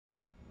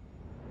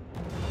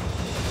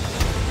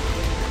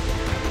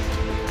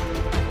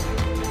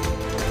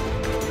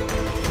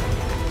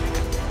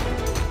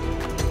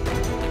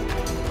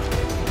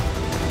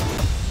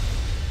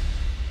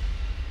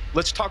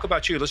Let's talk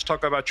about you. Let's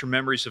talk about your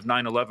memories of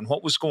 9/11.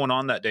 What was going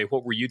on that day?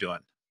 What were you doing?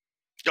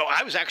 So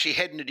I was actually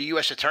heading to the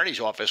U.S. Attorney's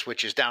office,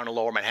 which is down in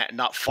Lower Manhattan,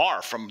 not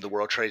far from the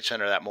World Trade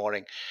Center that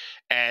morning.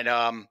 And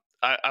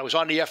I was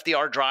on the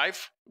FDR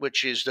Drive,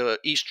 which is the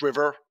East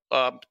River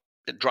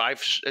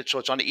Drive. So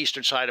it's on the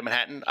eastern side of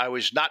Manhattan. I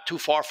was not too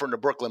far from the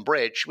Brooklyn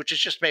Bridge, which is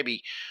just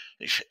maybe,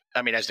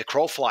 I mean, as the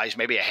crow flies,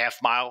 maybe a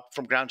half mile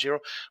from ground zero,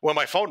 when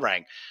my phone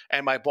rang.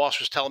 And my boss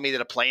was telling me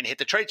that a plane hit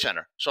the Trade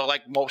Center. So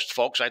like most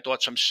folks, I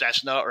thought some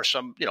Cessna or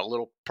some,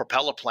 little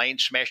propeller plane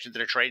smashed into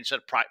the Trade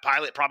Center.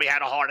 Pilot probably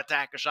had a heart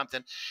attack or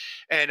something.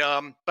 And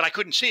but I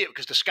couldn't see it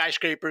because the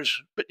skyscrapers,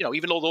 but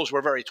even though those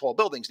were very tall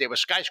buildings, there were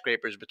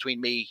skyscrapers between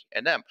me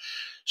and them.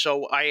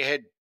 So I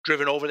had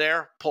driven over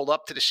there, pulled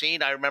up to the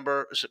scene. I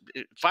remember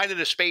finding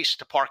a space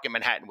to park in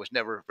Manhattan was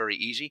never very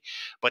easy.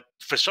 But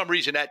for some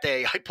reason that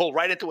day, I pulled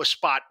right into a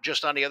spot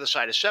just on the other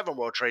side of 7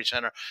 World Trade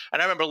Center.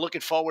 And I remember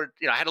looking forward,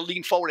 I had to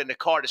lean forward in the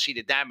car to see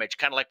the damage,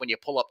 kind of like when you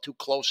pull up too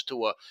close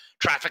to a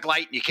traffic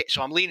light. And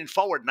so I'm leaning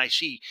forward and I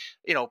see,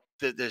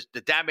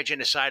 the damage in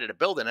the side of the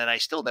building. And I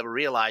still never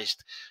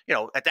realized,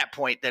 at that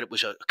point that it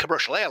was a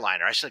commercial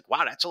airliner. I said,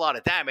 wow, that's a lot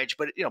of damage.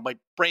 But, my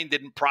brain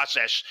didn't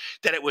process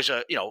that it was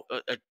a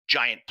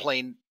giant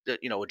plane, a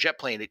jet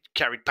plane that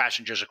carried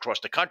passengers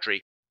across the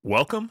country.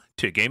 Welcome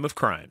to Game of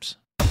Crimes.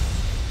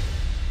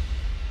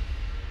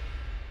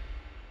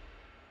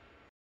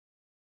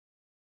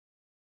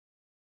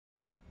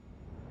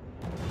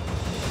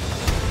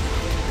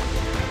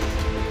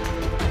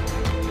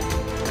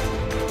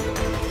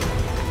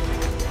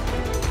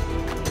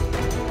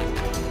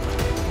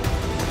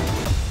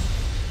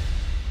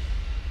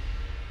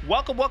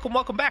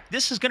 Welcome back.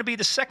 This is going to be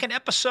the second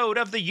episode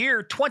of the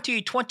year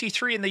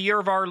 2023 in the year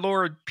of our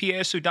Lord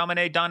Piesu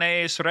Domine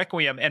Danes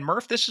Requiem. And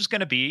Murph, this is going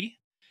to be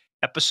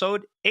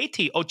episode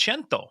 80.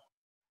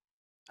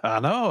 I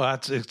know.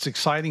 It's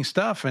exciting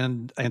stuff.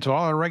 And to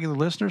all our regular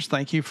listeners,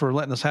 thank you for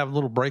letting us have a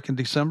little break in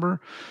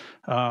December.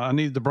 I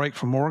needed the break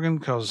from Morgan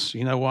because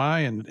you know why.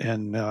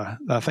 And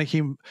I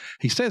think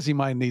he says he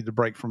might need the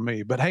break from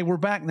me. But hey, we're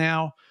back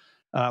now.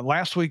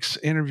 Last week's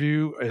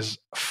interview is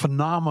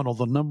phenomenal.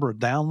 The number of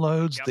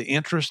downloads, the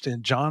interest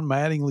in John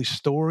Mattingly's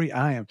story.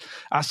 I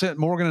sent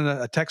Morgan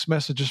a text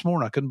message this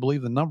morning. I couldn't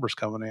believe the numbers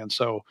coming in.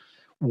 So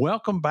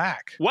welcome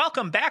back.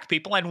 Welcome back,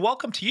 people, and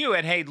welcome to you.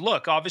 And hey,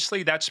 look,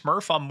 obviously that's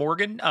Murph. I'm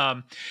Morgan.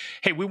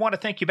 Hey, we want to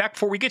thank you back.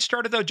 Before we get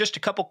started, though, just a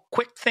couple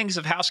quick things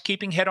of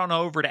housekeeping. Head on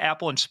over to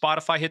Apple and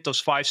Spotify. Hit those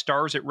 5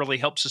 stars. It really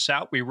helps us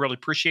out. We really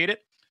appreciate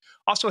it.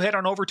 Also, head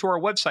on over to our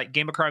website,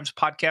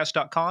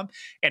 gameofcrimespodcast.com.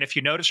 And if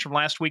you noticed from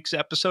last week's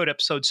episode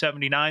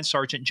 79,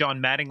 Sergeant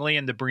John Mattingly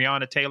and the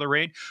Breonna Taylor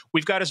raid,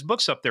 we've got his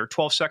books up there,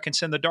 12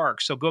 Seconds in the Dark.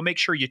 So go make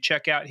sure you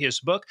check out his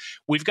book.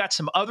 We've got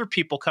some other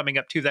people coming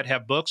up, too, that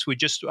have books. We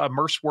just,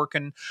 Murph's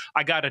working.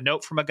 I got a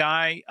note from a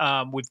guy.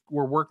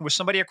 We're working with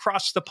somebody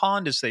across the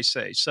pond, as they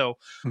say. So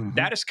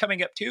that is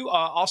coming up, too.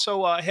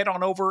 Also, head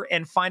on over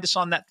and find us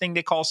on that thing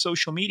they call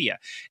social media,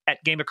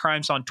 at Game of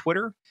Crimes on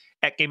Twitter,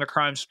 at Game of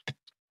Crimes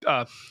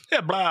I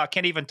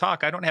can't even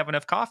talk. I don't have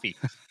enough coffee.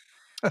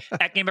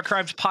 At Game of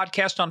Crimes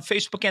Podcast on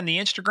Facebook and the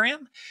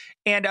Instagram.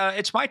 And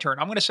it's my turn.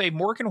 I'm going to say,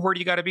 Morgan, where do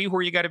you got to be?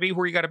 Where you got to be?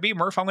 Where you got to be?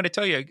 Murph, I'm going to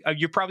tell you,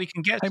 you probably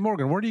can guess. Hey,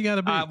 Morgan, where do you got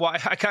to be? Well,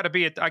 I got to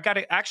be I got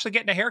to actually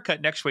getting a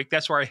haircut next week.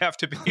 That's where I have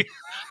to be.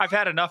 I've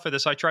had enough of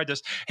this. I tried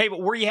this. Hey,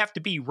 but where you have to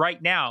be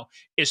right now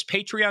is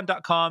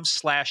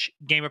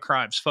patreon.com/Game of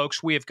Crimes.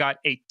 Folks, we have got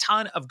a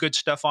ton of good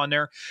stuff on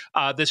there.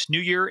 This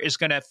new year is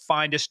going to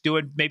find us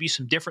doing maybe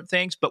some different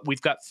things, but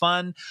we've got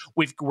fun.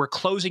 We're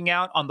closing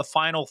out on the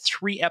final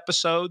 3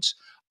 episodes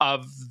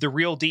of the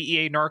Real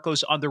DEA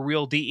Narcos on the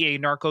Real DEA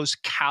Narcos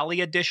Cali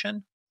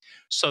edition.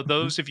 So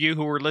those of you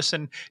who were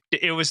listening,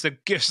 it was the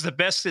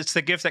best. It's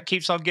the gift that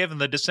keeps on giving.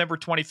 The December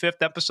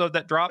 25th episode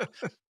that dropped,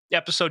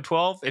 episode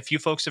 12. If you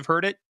folks have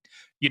heard it,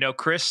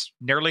 Chris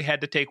nearly had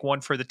to take one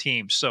for the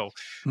team. So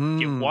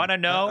you want to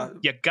know,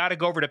 you got to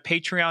go over to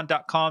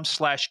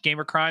patreon.com/Game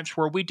of Crimes,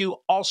 where we do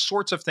all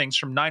sorts of things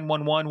from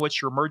 911, what's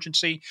your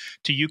emergency,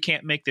 to you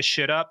can't make this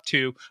shit up,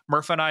 to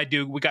Murph and I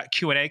we got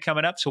Q&A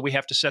coming up, so we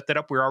have to set that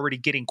up. We're already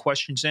getting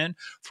questions in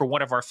for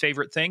one of our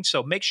favorite things.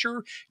 So make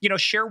sure,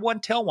 share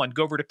one, tell one.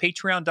 Go over to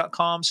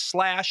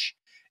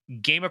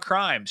patreon.com/Game of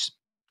Crimes.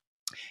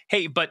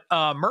 Hey, but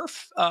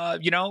Murph,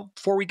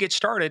 before we get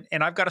started,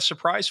 and I've got a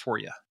surprise for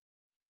you.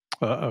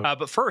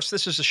 But first,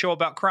 this is a show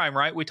about crime,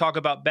 right? We talk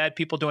about bad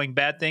people doing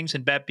bad things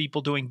and bad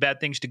people doing bad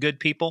things to good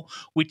people.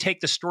 We take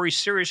the story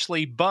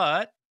seriously,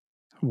 but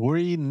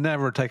we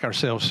never take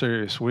ourselves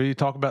serious. We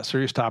talk about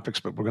serious topics,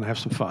 but we're going to have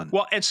some fun.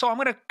 Well, and so I'm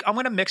going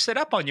to mix it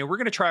up on you. We're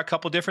going to try a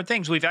couple different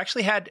things. We've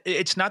actually had,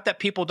 it's not that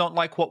people don't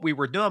like what we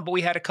were doing, but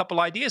we had a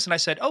couple ideas, and I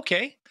said,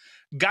 okay,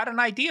 got an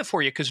idea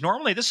for you, because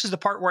normally this is the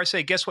part where I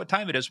say, guess what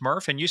time it is,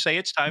 Murph? And you say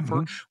it's time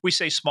for, we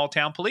say, small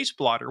town police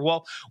blotter.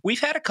 Well, we've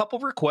had a couple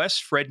requests.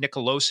 Fred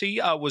Nicolosi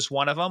was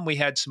one of them. We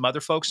had some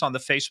other folks on the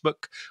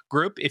Facebook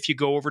group. If you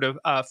go over to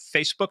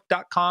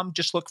facebook.com,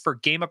 just look for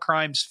Game of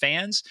Crimes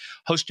Fans,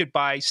 hosted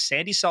by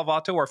Sandy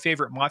Salvato, our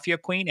favorite mafia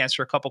queen.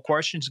 Answer a couple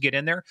questions, get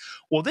in there.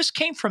 Well, this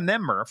came from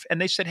them, Murph,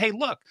 and they said, hey,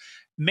 look,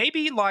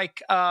 maybe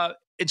like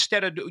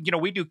instead of,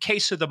 we do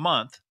case of the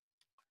month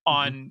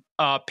on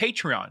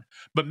Patreon,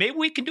 but maybe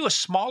we can do a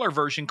smaller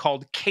version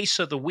called Case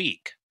of the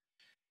Week.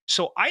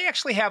 So I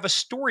actually have a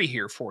story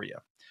here for you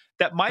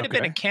that might have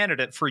been a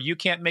candidate for You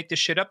Can't Make This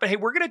Shit Up. But hey,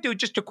 we're going to do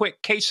just a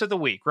quick Case of the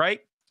Week,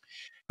 right?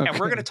 And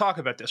we're going to talk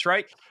about this,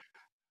 right?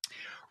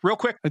 Real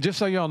quick. Just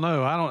so y'all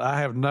know, I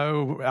have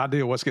no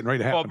idea what's getting ready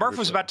to happen. Well, Murph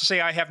was about to say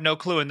I have no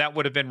clue, and that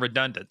would have been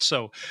redundant.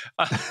 So,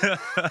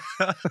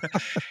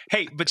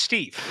 hey, but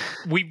Steve,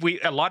 we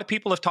a lot of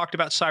people have talked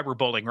about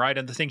cyberbullying, right,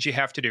 and the things you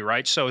have to do,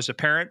 right? So, as a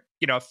parent,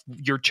 if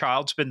your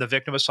child's been the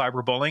victim of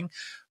cyberbullying,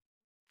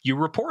 you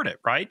report it,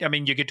 right? I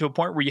mean, you get to a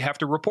point where you have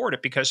to report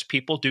it because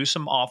people do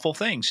some awful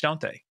things,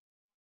 don't they?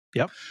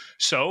 Yep.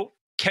 So,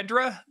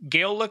 Kendra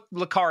Gail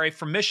Licari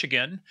from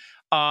Michigan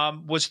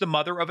was the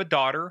mother of a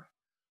daughter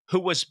who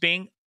was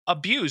being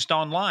abused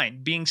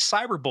online, being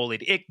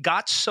cyberbullied. It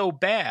got so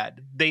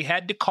bad, they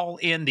had to call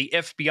in the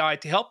FBI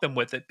to help them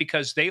with it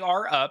because they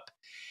are up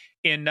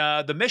in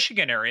the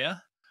Michigan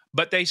area.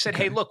 But they said,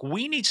 hey, look,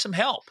 we need some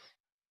help,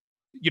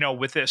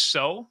 with this.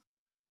 So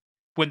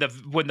when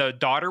the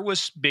daughter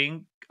was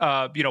being,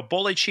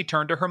 bullied, she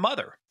turned to her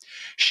mother.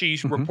 She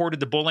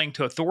reported the bullying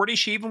to authorities.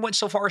 She even went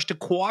so far as to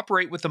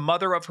cooperate with the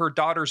mother of her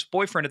daughter's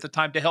boyfriend at the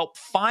time to help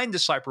find the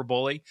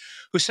cyberbully,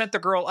 who sent the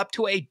girl up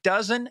to a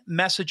dozen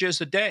messages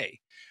a day.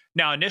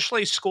 Now,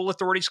 initially, school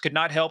authorities could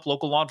not help.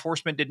 Local law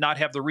enforcement did not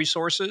have the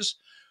resources.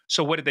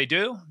 So what did they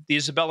do? The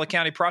Isabella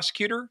County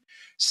prosecutor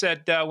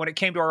said when it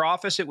came to our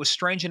office, it was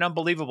strange and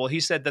unbelievable.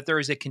 He said that there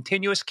is a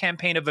continuous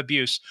campaign of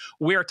abuse.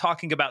 We are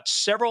talking about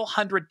several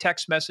hundred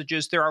text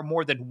messages. There are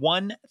more than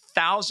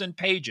 1,000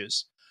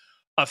 pages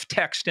of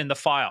text in the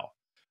file.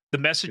 The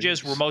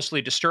messages were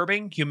mostly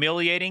disturbing,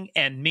 humiliating,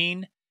 and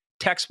mean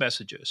text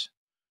messages.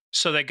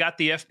 So they got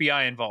the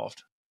FBI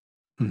involved.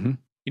 You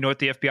know what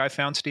the FBI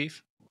found,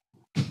 Steve?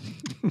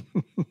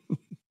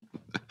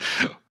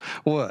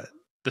 What?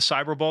 The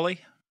cyberbully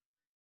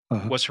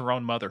was her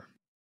own mother.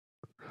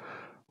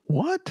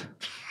 What?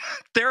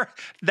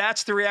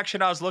 That's the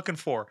reaction I was looking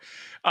for.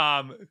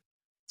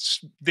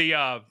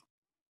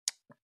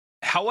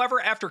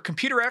 However, after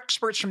computer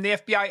experts from the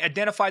FBI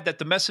identified that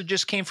the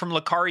messages came from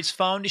Licari's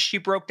phone, she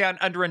broke down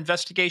under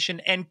investigation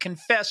and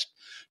confessed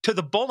to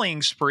the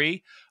bullying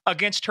spree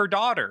against her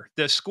daughter.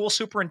 The school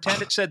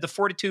superintendent said the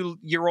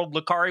 42-year-old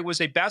Licari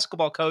was a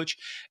basketball coach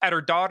at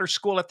her daughter's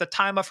school at the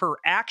time of her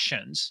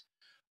actions.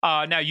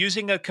 Now,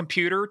 using a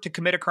computer to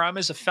commit a crime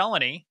is a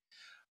felony.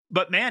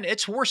 But, man,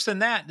 it's worse than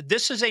that.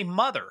 This is a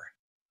mother.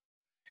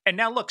 And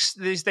now, look,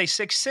 they say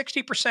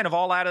 60% of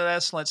all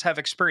adolescents have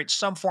experienced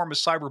some form of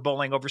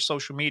cyberbullying over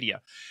social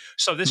media.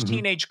 So this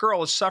teenage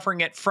girl is suffering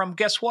it from,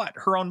 guess what?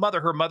 Her own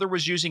mother. Her mother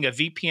was using a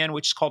VPN,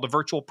 which is called a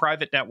virtual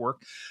private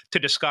network, to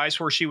disguise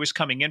where she was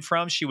coming in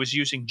from. She was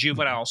using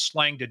juvenile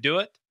slang to do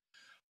it.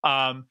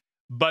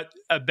 But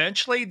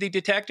eventually, the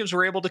detectives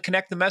were able to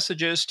connect the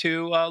messages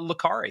to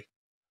Licari.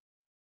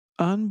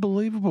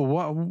 Unbelievable.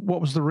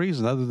 What was the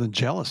reason other than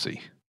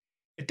jealousy?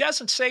 It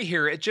doesn't say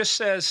here. It just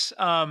says,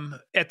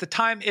 at the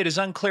time, it is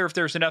unclear if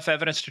there's enough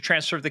evidence to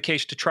transfer the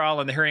case to trial,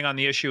 and the hearing on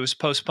the issue is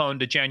postponed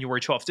to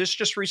January 12th. This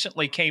just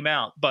recently came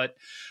out, but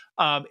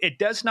it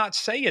does not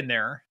say in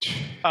there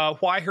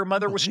why her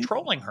mother was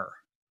trolling her.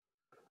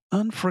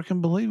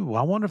 Unfreaking believable.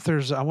 I wonder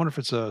if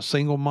it's a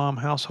single mom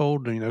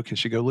household. Can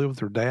she go live with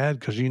her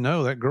dad? Because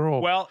that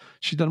girl,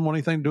 she doesn't want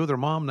anything to do with her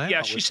mom now.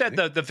 Yeah, she said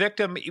the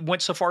victim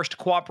went so far as to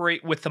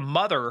cooperate with the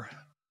mother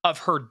of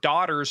her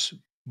daughter's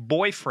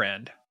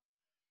boyfriend.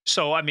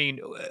 So, I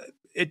mean,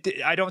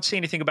 I don't see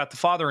anything about the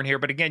father in here.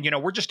 But again,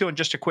 we're just doing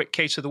just a quick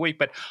case of the week.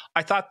 But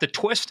I thought the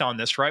twist on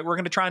this, right? We're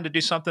going to try to do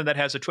something that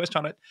has a twist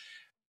on it.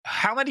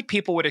 How many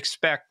people would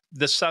expect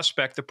the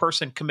suspect, the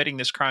person committing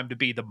this crime, to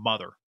be the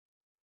mother?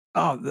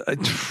 Oh,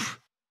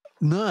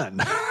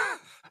 none.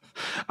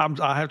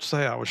 I have to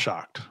say I was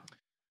shocked.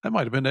 That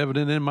might have been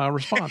evident in my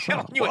response.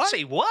 You would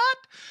say, what?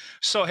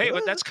 So, hey,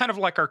 but that's kind of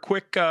like our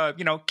quick,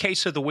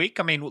 case of the week.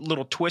 I mean,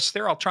 little twist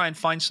there. I'll try and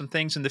find some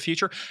things in the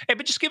future. Hey,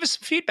 but just give us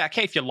some feedback.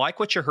 Hey, if you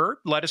like what you heard,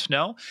 let us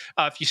know.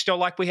 If you still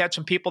like, we had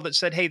some people that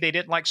said, hey, they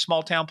didn't like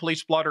Small Town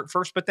Police Blotter at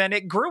first, but then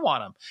it grew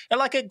on them.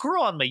 And it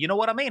grew on me. You know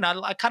what I mean?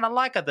 I kind of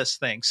like this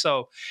thing.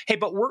 So, hey,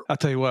 but I'll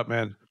tell you what,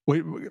 man.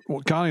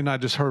 Connie and I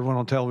just heard one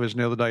on television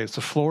the other day. It's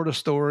a Florida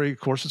story. Of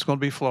course, it's going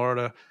to be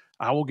Florida.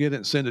 I will get it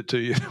and send it to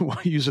you. We'll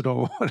use it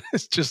on one.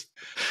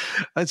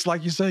 It's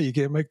like you say, you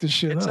can't make this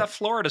shit up. It's a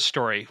Florida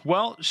story.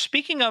 Well,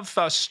 speaking of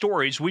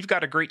stories, we've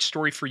got a great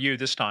story for you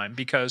this time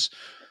because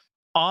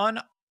on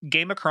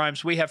Game of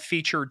Crimes, we have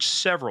featured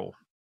several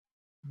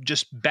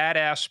just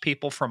badass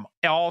people from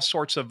all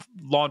sorts of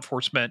law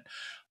enforcement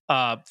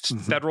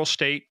federal,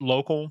 state,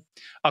 local,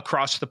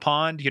 across the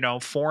pond,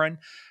 foreign.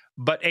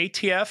 But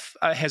ATF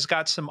has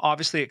got some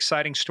obviously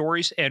exciting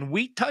stories. And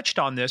we touched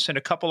on this in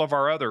a couple of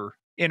our other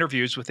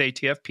interviews with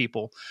ATF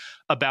people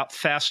about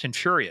Fast and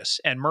Furious.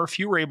 And Murph,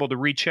 you were able to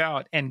reach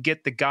out and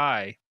get the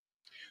guy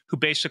who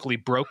basically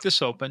broke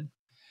this open,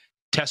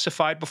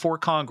 testified before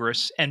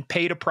Congress, and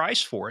paid a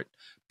price for it,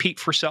 Pete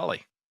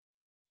Forcelli.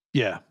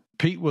 Yeah.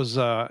 Pete was,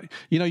 our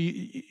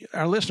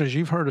listeners,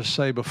 you've heard us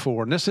say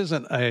before, and this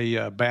isn't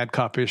a bad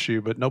cop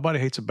issue, but nobody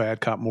hates a bad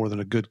cop more than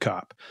a good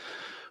cop.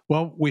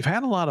 Well, we've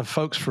had a lot of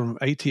folks from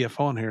ATF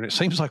on here, and it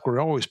seems like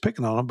we're always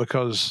picking on them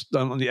because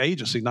on the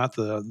agency, not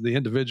the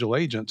individual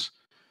agents,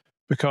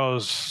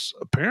 because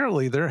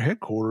apparently their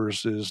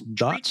headquarters is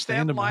not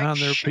standing behind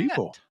their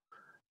people.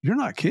 You're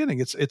not kidding.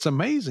 It's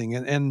amazing.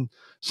 And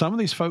some of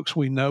these folks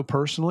we know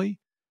personally.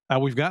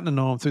 We've gotten to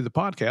know them through the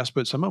podcast,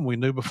 but some of them we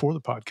knew before the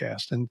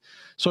podcast. And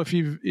so if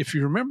you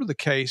remember the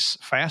case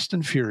Fast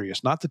and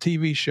Furious, not the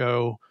TV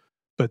show,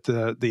 but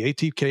the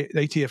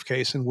ATF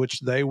case in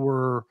which they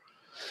were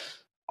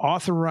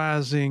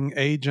authorizing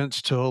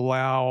agents to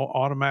allow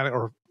automatic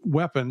or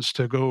weapons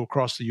to go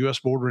across the U.S.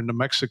 border into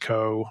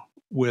Mexico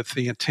with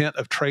the intent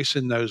of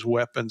tracing those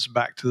weapons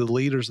back to the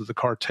leaders of the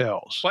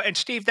cartels. Well, and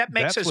Steve, that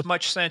makes as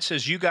much sense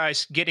as you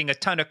guys getting a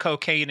ton of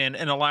cocaine and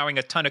allowing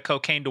a ton of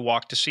cocaine to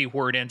walk to see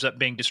where it ends up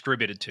being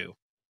distributed to.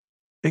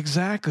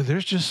 Exactly.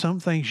 There's just some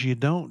things you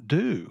don't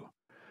do.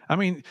 I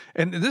mean,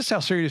 and this is how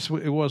serious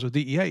it was with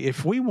DEA.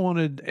 If we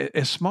wanted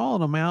as small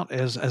an amount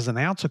as an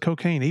ounce of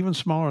cocaine, even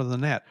smaller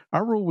than that,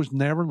 our rule was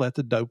never let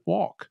the dope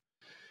walk.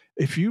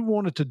 If you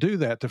wanted to do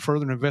that to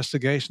further an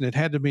investigation, it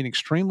had to be an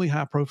extremely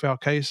high-profile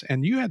case,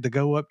 and you had to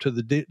go up to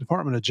the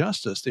Department of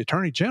Justice, the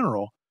Attorney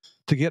General,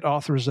 to get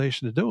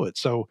authorization to do it.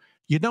 So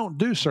you don't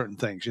do certain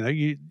things.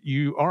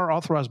 You are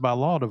authorized by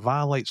law to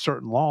violate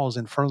certain laws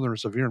in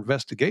furtherance of your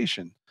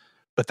investigation,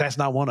 but that's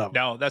not one of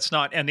them. No, that's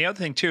not. And the other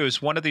thing, too,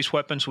 is one of these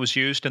weapons was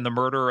used in the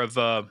murder of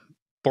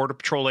Border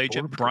Patrol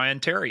agent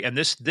Brian Terry. And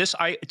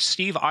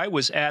Steve, I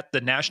was at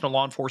the National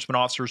Law Enforcement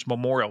Officers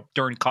Memorial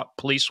during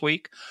Police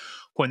Week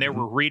when they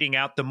were reading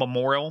out the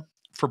memorial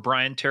for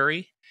Brian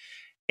Terry.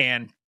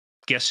 And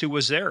guess who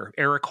was there?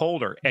 Eric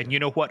Holder. And you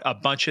know what a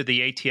bunch of the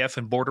ATF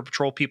and Border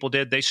Patrol people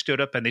did? They stood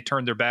up and they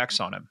turned their backs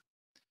on him.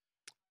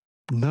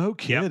 No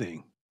kidding.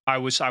 Yep. I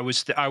was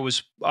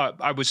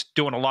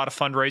doing a lot of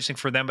fundraising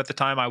for them at the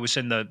time. I was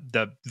in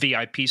the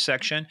VIP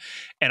section,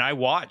 and I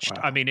watched.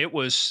 Wow. I mean, it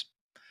was.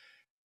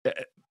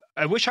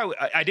 I wish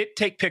I didn't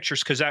take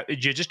pictures because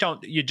you just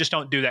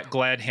don't do that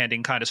glad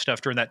handing kind of stuff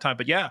during that time.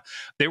 But yeah,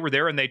 they were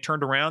there and they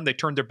turned around, they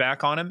turned their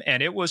back on him,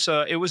 and it was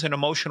an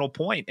emotional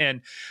point.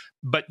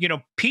 But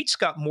Pete's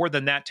got more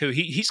than that too.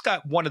 He's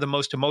got one of the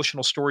most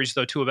emotional stories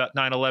though too about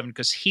 9/11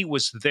 because he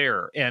was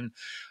there, and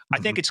I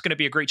think it's going to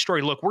be a great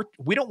story. Look,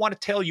 we don't want to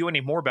tell you any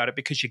more about it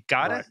because you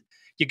gotta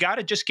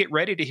just get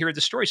ready to hear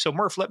the story. So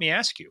Murph, let me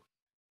ask you.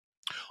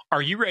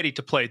 Are you ready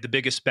to play the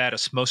biggest,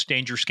 baddest, most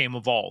dangerous game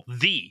of all?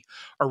 The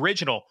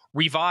original,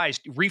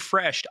 revised,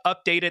 refreshed,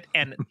 updated,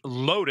 and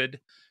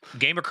loaded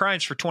Game of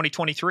Crimes for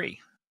 2023.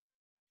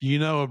 You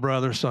know it,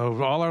 brother.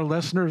 So all our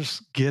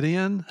listeners, get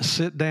in,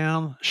 sit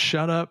down,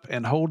 shut up,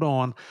 and hold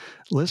on.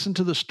 Listen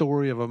to the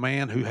story of a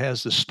man who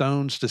has the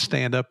stones to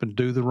stand up and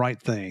do the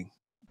right thing.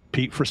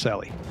 Pete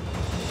Forcelli.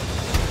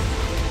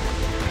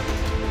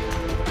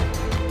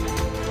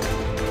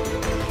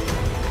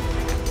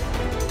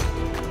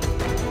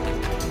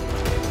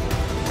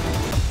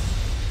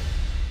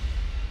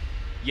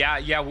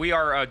 Yeah, we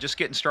are just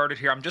getting started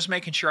here. I'm just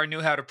making sure I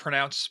knew how to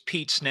pronounce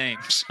Pete's name,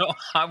 so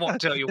I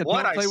won't tell you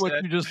what I said.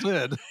 What you just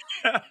said.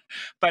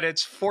 But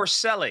it's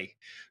Forcelli.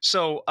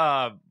 So,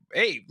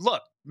 hey,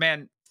 look,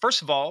 man,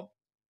 first of all,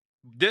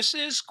 this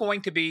is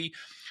going to be,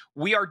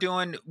 we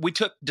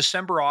took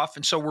December off,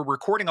 and so we're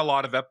recording a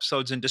lot of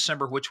episodes in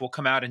December, which will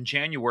come out in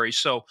January.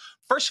 So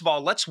first of all,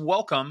 let's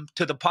welcome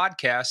to the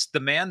podcast the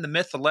man, the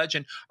myth, the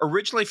legend,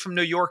 originally from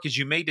New York, as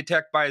you may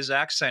detect by his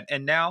accent,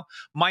 and now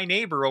my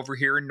neighbor over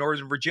here in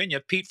Northern Virginia,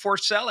 Pete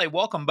Forcelli.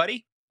 Welcome,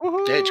 buddy.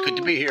 Woo-hoo. Hey, it's good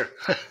to be here.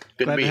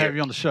 Glad to have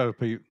you on the show,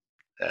 Pete.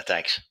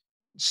 Thanks.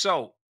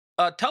 So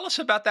tell us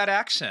about that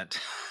accent.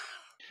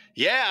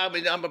 Yeah, I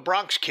mean, I'm a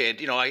Bronx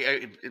kid.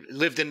 I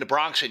lived in the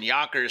Bronx and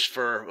Yonkers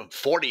for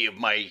 40 of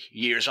my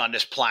years on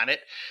this planet.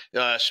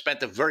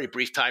 Spent a very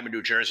brief time in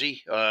New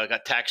Jersey.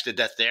 Got taxed to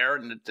death there,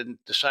 and then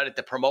decided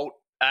to promote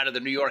out of the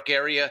New York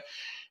area,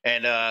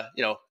 and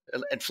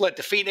and fled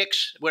to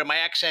Phoenix, where my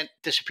accent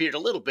disappeared a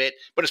little bit.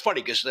 But it's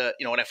funny because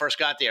when I first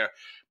got there,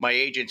 my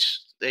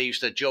agents, they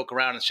used to joke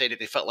around and say that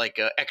they felt like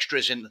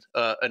extras in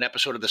an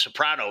episode of The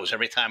Sopranos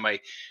every time I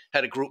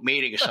had a group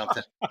meeting or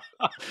something.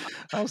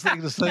 I was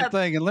thinking the same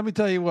thing. And let me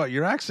tell you what,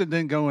 your accent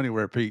didn't go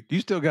anywhere, Pete. You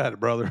still got it,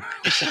 brother.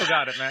 You still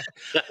got it, man.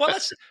 Well,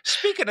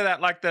 speaking of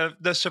that, like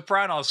the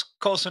Sopranos,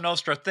 Cosa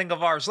Nostra, thing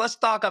of ours, let's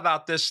talk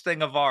about this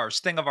thing of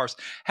ours.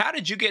 How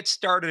did you get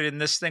started in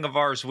this thing of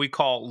ours we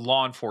call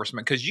law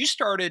enforcement? Because you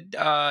started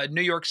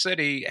New York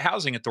City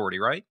Housing Authority,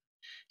 right?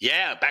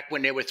 Yeah, back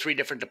when there were three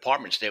different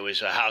departments, there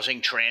was a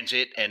housing,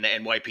 transit, and the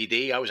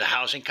NYPD. I was a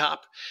housing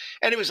cop,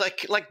 and it was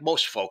like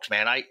most folks,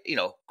 man.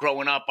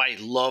 Growing up, I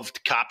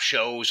loved cop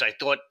shows. I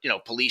thought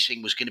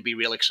policing was going to be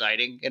real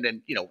exciting, and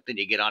then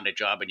you get on the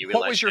job and you What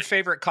realize was your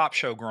favorite cop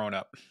show growing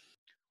up?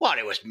 well,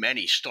 there was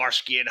many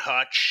Starsky and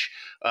Hutch.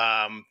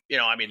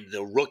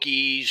 The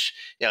rookies.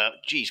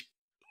 Geez,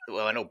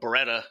 well, I know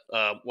Beretta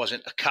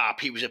wasn't a cop;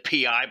 he was a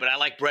PI. But I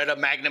like Beretta,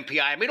 Magnum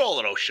PI. I mean, all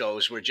of those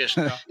shows were just,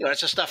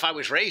 that's the stuff I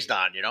was raised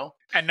on.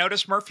 And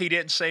notice Murphy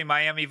didn't say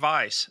Miami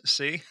Vice.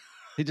 See,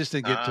 he just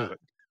didn't get to it.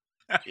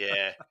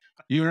 Yeah,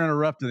 you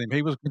interrupted him.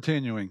 He was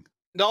continuing.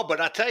 No,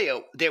 but I'll tell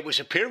you, there was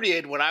a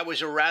period when I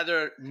was a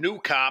rather new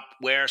cop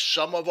where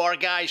some of our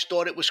guys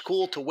thought it was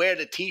cool to wear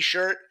the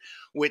T-shirt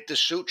with the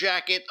suit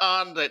jacket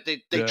on.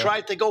 They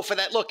tried to go for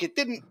that look. It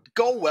didn't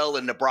go well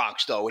in the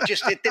Bronx, though.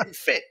 It didn't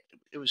fit.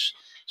 It's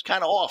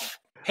kind of off.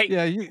 Hey,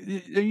 yeah,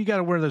 you got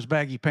to wear those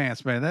baggy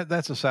pants, man.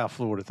 That's a South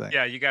Florida thing.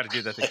 Yeah, you got to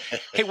do that thing.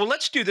 Hey, well,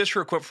 let's do this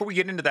real quick before we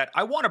get into that.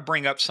 I want to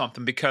bring up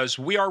something because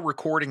we are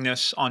recording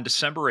this on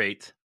December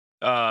 8th.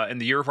 In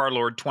the year of our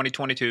Lord,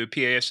 2022,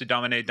 PAS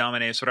Domine,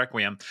 Domineus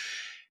Requiem.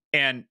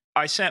 And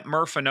I sent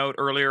Murph a note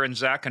earlier and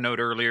Zach a note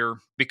earlier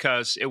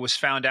because it was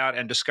found out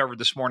and discovered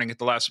this morning at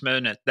the last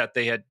minute that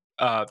they had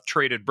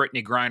traded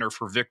Brittany Griner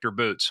for Victor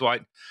Boots. So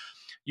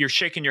you're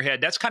shaking your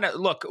head. That's kind of,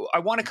 look, I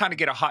want to kind of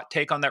get a hot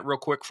take on that real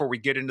quick before we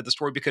get into the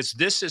story, because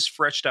this is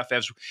fresh stuff.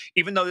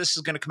 Even though this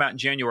is going to come out in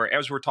January,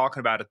 as we're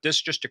talking about it,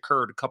 this just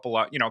occurred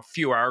a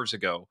few hours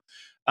ago.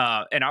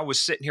 And I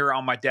was sitting here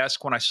on my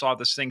desk when I saw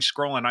this thing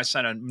scrolling. I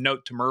sent a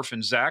note to Murph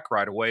and Zach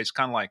right away. It's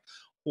kind of like,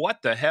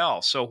 what the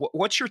hell? So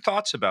what's your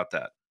thoughts about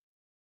that?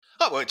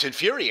 Oh, well, it's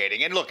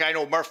infuriating. And look, I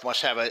know Murph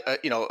must have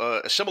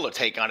a similar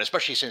take on it,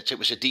 especially since it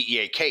was a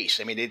DEA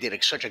case. I mean, they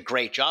did such a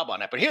great job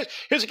on that. But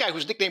here's a guy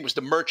whose nickname was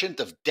the Merchant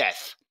of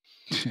Death.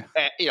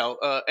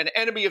 An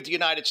enemy of the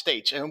United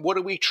States. And what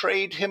do we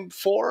trade him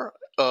for?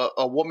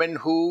 A woman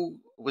who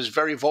was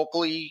very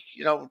vocally,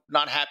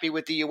 not happy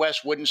with the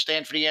U.S., wouldn't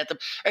stand for the anthem.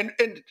 And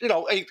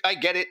I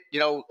get it. We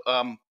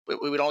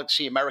don't like to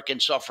see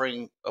Americans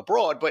suffering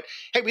abroad, but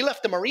hey, we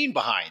left the Marine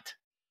behind.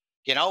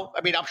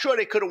 I'm sure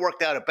they could have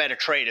worked out a better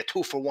trade, a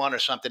 2-for-1 or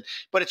something.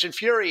 But it's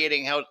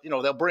infuriating how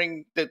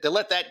they'll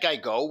let that guy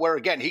go, where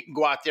again he can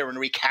go out there and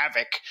wreak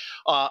havoc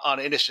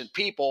on innocent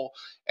people,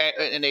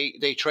 and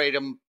they trade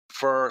him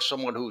for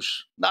someone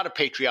who's not a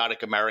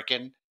patriotic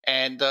American,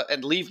 and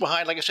leave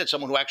behind, like I said,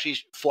 someone who actually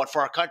fought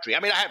for our country. I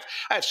mean,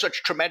 I have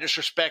such tremendous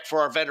respect for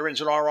our veterans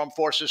and our armed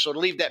forces. So to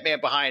leave that man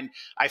behind,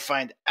 I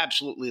find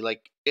absolutely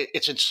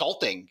it's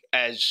insulting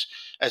as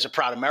a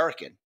proud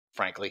American,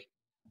 frankly.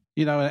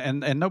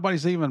 And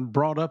nobody's even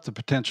brought up the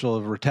potential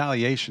of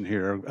retaliation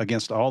here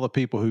against all the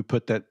people who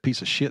put that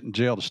piece of shit in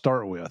jail to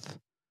start with.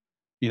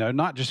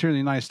 Not just here in the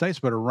United States,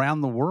 but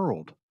around the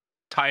world.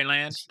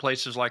 Thailand,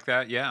 places like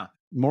that, yeah.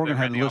 Morgan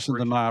had listened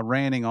to my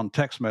ranting on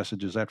text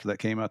messages after that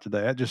came out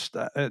today.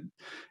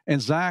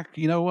 And Zach,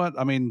 you know what?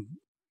 I mean,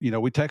 you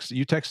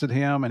texted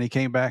him and he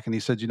came back and he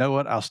said, you know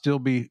what? I'll still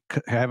be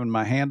having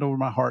my hand over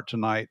my heart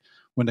tonight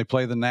when they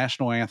play the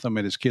national anthem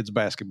at his kid's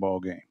basketball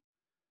game.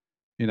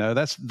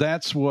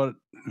 That's what,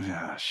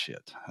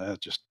 shit.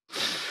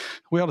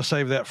 We ought to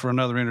save that for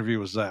another interview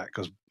with Zach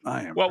because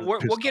I am. Well,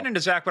 we'll get into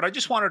Zach, but I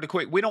just wanted to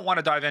quick. We don't want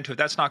to dive into it.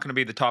 That's not going to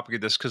be the topic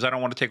of this because I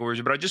don't want to take away.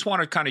 But I just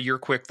wanted kind of your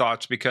quick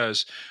thoughts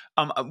because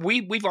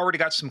we've already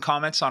got some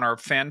comments on our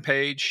fan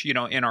page,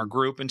 in our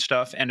group and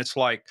stuff, and it's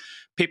like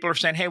people are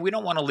saying, "Hey, we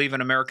don't want to leave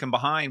an American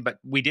behind," but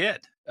we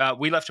did.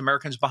 We left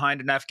Americans behind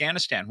in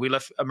Afghanistan. We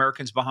left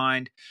Americans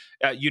behind.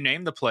 You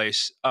name the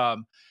place.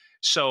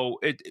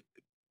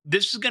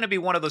 This is going to be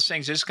one of those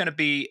things. It's going to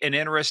be an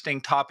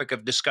interesting topic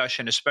of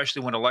discussion,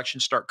 especially when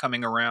elections start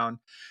coming around.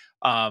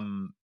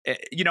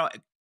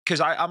 Because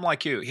I'm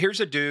like you. Here's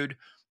a dude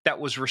that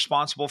was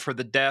responsible for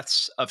the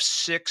deaths of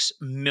 6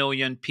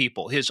 million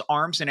people. His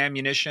arms and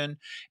ammunition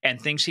and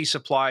things he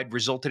supplied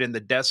resulted in the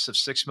deaths of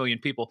 6 million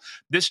people.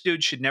 This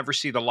dude should never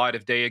see the light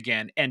of day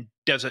again. And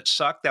does it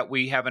suck that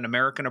we have an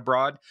American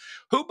abroad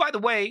who, by the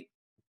way,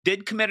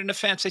 did commit an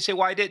offense? They say,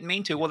 well, I didn't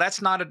mean to. Well,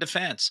 that's not a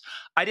defense.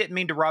 I didn't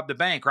mean to rob the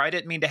bank, or I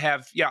didn't mean to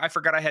have, I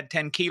forgot I had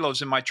 10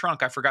 kilos in my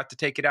trunk. I forgot to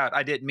take it out.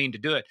 I didn't mean to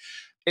do it.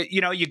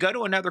 You go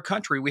to another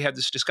country, we have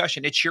this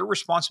discussion. It's your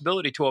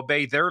responsibility to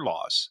obey their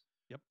laws,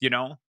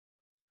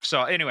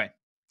 So anyway,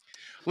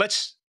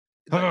 let's,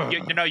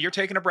 you're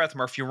taking a breath,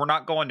 Murphy. We're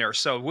not going there.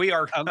 So we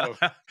are,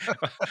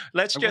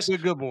 let's just be a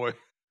good boy.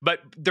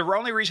 But the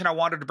only reason I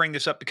wanted to bring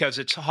this up because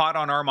it's hot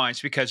on our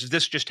minds because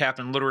this just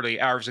happened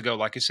literally hours ago.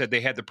 Like I said, they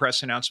had the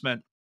press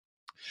announcement.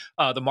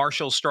 The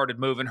marshals started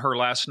moving her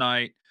last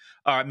night.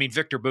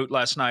 Victor Boot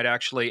last night,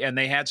 actually, and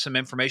they had some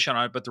information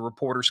on it, but the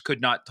reporters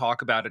could not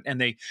talk about it.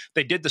 And they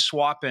did the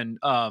swap in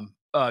the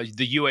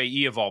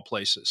UAE of all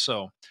places.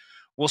 So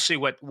we'll see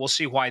later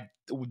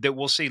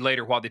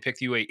why they picked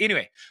the UAE.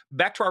 Anyway,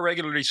 back to our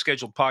regularly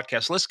scheduled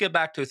podcast. Let's get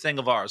back to a thing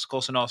of ours,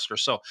 Cosa Nostra.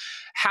 So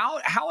how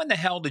in the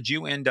hell did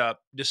you end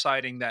up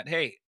deciding that,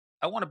 hey,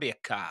 I want to be a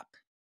cop?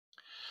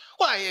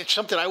 Well, it's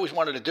something I always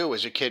wanted to do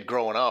as a kid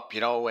growing up,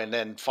 and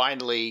then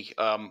finally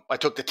I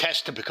took the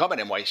test to become an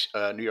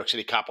New York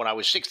City cop when I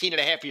was 16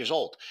 and a half years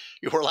old.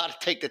 You were allowed to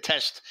take the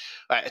test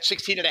at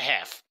 16 and a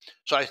half.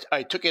 So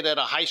I took it at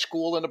a high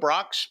school in the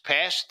Bronx,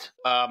 passed,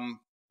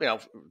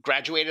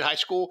 graduated high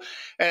school.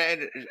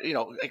 And,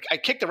 I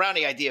kicked around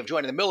the idea of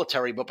joining the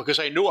military, but because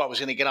I knew I was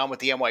going to get on with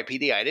the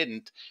NYPD, I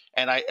didn't.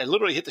 And I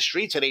literally hit the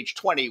streets at age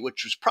 20,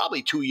 which was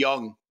probably too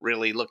young,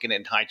 really, looking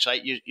in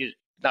hindsight. You're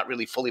not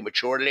really fully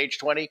matured at age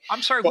 20.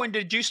 I'm sorry, Well, when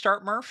did you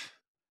start, Murph?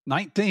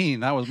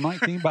 19. I was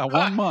 19 by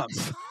 1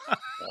 month.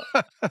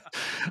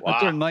 I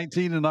turned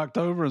 19 in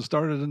October and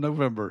started in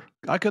November.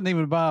 I couldn't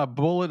even buy a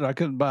bullet. I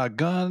couldn't buy a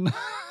gun,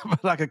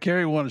 but I could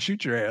carry one and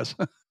shoot your ass.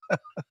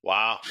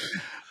 Wow.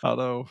 I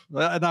know.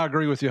 And I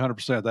agree with you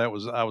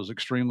 100%. I was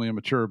extremely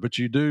immature, but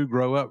you do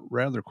grow up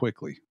rather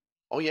quickly.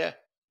 Oh, yeah.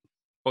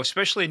 Well,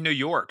 especially in New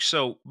York.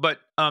 So, but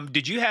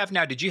did you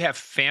have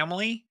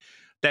family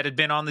that had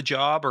been on the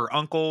job, or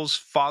uncles,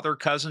 father,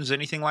 cousins,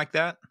 anything like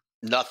that?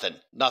 Nothing.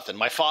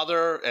 My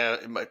father,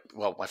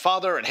 my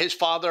father and his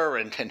father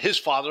and his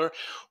father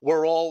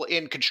were all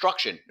in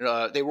construction.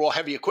 They were all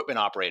heavy equipment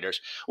operators.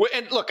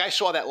 And look, I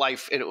saw that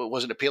life, and it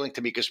wasn't appealing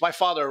to me because my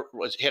father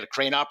had a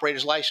crane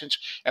operator's license,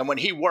 and when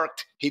he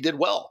worked, he did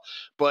well.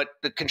 But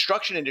the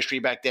construction industry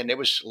back then, there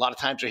was a lot of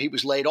times where he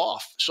was laid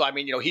off. So I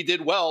mean, he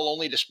did well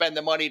only to spend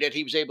the money that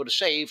he was able to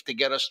save to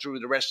get us through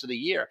the rest of the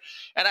year.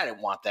 And I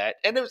didn't want that.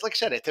 And it was, like I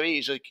said, to me,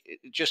 it's like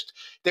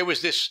there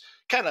was this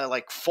kind of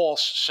like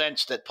false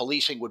sense that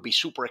policing would be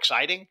super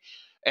exciting.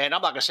 And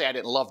I'm not going to say I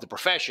didn't love the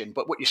profession,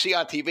 but what you see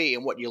on TV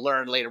and what you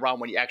learn later on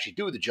when you actually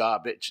do the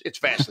job, it's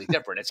vastly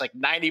different. It's like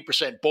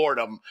 90%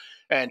 boardom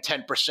and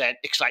 10%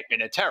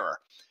 excitement and terror,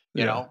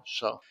 you know?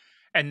 So.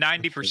 And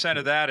 90%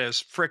 of that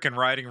is frickin'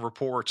 writing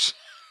reports.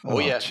 Oh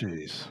yeah.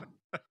 Jeez.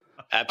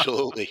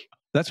 Absolutely.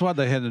 That's why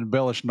they had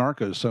embellished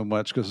Narcos so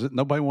much, because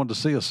nobody wanted to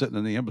see us sitting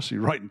in the embassy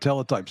writing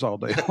teletypes all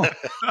day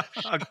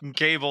long.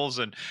 Cables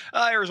and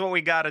here's what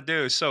we got to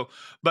do. So,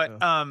 but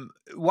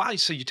why?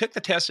 So you took the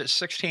test at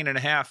 16 and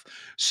a half.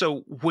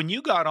 So when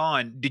you got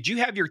on, did you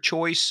have your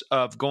choice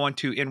of going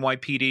to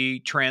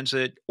NYPD,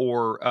 transit,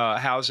 or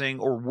housing,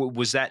 or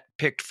was that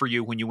picked for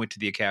you when you went to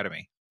the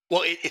academy?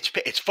 Well, it's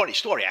a funny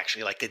story,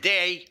 actually. Like the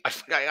day,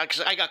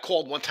 I got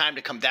called one time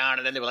to come down,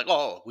 and then they were like,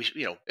 "Oh,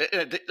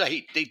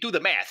 they do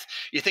the math.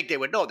 You think they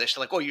would know this?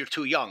 They're like, oh, you're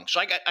too young." So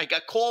I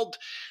got called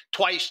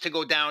twice to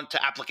go down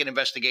to applicant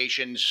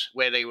investigations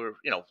where they were,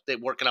 they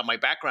working on my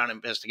background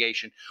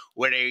investigation,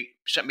 where they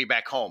sent me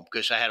back home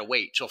because I had to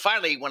wait. So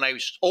finally, when I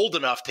was old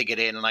enough to get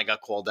in and I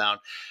got called down,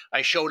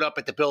 I showed up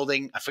at the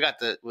building. I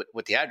forgot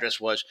what the address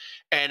was,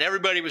 and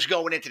everybody was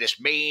going into this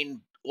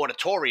main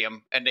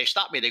auditorium, and they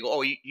stopped me. They go,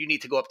 "Oh, you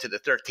need to go up to the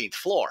 13th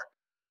floor."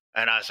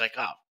 And I was like,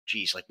 "Oh,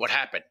 geez, like what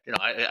happened?"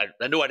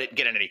 I knew I didn't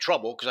get in any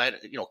trouble because I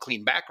had,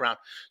 clean background.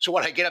 So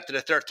when I get up to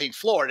the 13th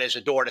floor, there's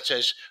a door that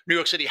says New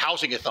York City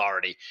Housing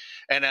Authority.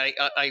 And I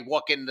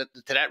walk into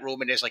that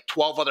room, and there's like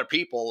 12 other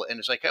people. And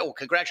it's like, "Oh,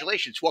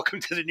 congratulations. Welcome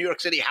to the New York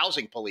City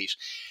Housing Police."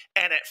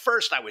 And at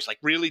first I was like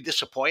really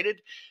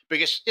disappointed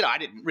because, I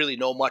didn't really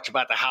know much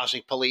about the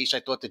housing police. I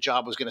thought the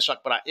job was going to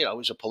suck, but it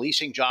was a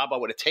policing job. I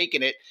would have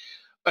taken it.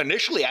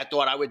 Initially, I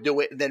thought I would do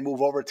it and then move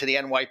over to the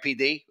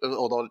NYPD,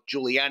 although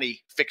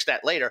Giuliani fixed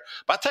that later.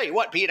 But I'll tell you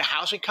what, being a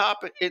housing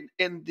cop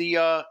in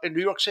New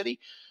York City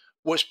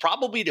was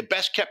probably the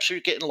best kept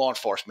secret in law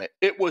enforcement.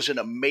 It was an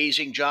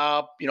amazing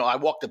job. I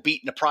walked the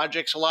beat in the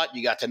projects a lot.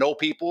 You got to know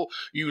people.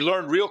 You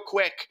learn real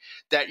quick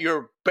that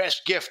your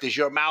best gift is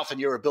your mouth and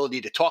your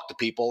ability to talk to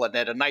people, and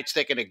that a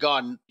nightstick and a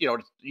gun,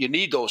 you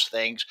need those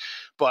things.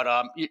 But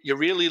you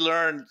really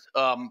learn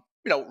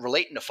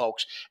relating to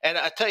folks. And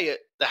I tell you,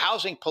 the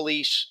housing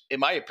police,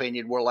 in my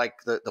opinion, were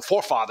like the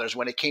forefathers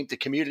when it came to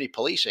community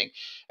policing.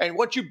 And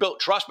once you built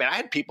trust, man, I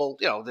had people,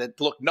 that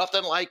looked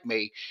nothing like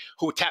me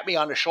who would tap me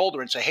on the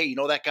shoulder and say, "Hey,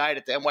 that guy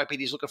that the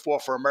NYPD is looking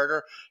for a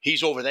murder?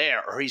 He's over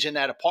there, or he's in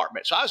that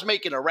apartment." So I was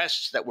making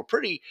arrests that were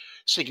pretty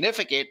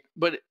significant,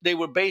 but they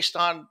were based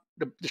on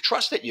the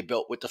trust that you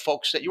built with the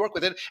folks that you work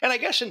with. And I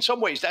guess in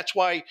some ways, that's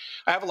why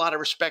I have a lot of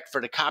respect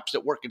for the cops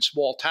that work in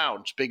small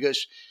towns,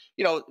 because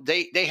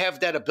they have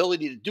that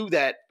ability to do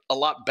that a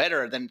lot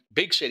better than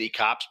big city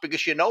cops,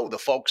 because the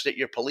folks that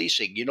you're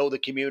policing, the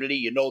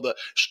community, the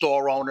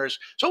store owners.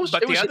 So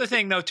the other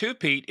thing though too,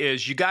 Pete,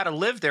 is you got to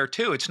live there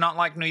too. It's not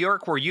like New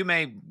York where you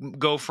may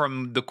go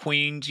from the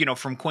Queens,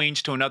 from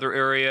Queens to another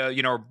area,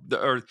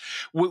 or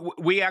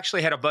we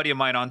actually had a buddy of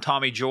mine on,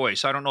 Tommy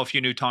Joyce. I don't know if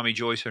you knew Tommy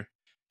Joyce, or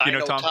I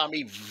know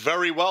Tommy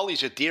very well.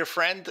 He's a dear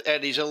friend,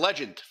 and he's a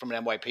legend from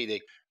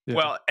NYPD. Yeah.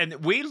 Well,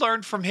 and we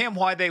learned from him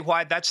why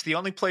that's the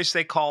only place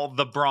they call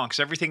the Bronx.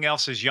 Everything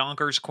else is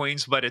Yonkers,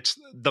 Queens, but it's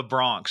the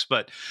Bronx.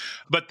 But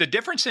the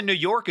difference in New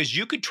York is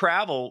you could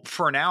travel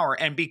for an hour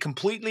and be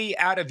completely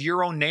out of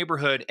your own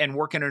neighborhood and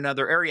work in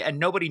another area, and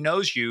nobody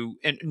knows you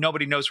and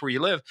nobody knows where you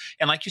live.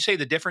 And like you say,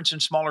 the difference in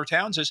smaller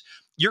towns is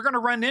you're going to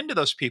run into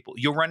those people.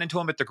 You'll run into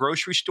them at the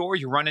grocery store.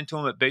 You run into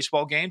them at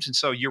baseball games. And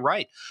so you're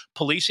right.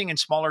 Policing in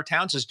smaller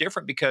towns is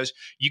different because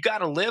you got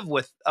to live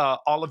with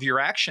all of your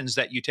actions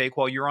that you take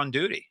while you're on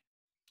duty.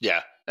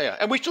 Yeah. Yeah.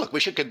 And we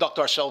should conduct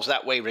ourselves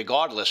that way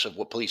regardless of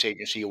what police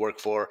agency you work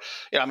for.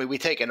 I mean, we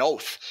take an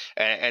oath,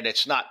 and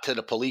it's not to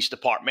the police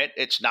department.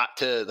 It's not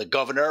to the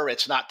governor.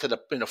 It's not to the,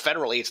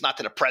 federally, it's not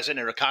to the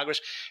president or Congress.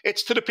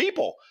 It's to the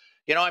people.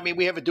 I mean,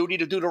 we have a duty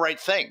to do the right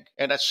thing.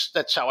 And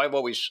that's how I've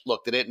always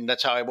looked at it. And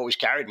that's how I've always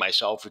carried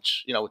myself.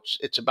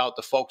 It's about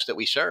the folks that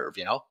we serve.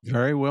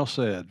 Very well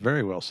said.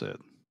 Very well said.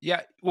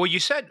 Yeah. Well, you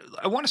said,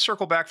 I want to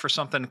circle back for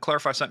something,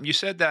 clarify something. You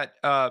said that,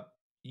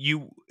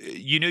 you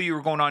knew you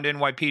were going on to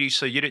NYPD,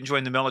 so you didn't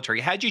join the military.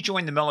 How'd you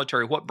join the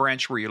military? What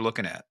branch were you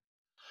looking at?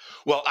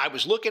 Well, I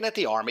was looking at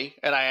the Army,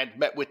 and I had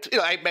met with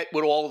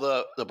all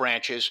the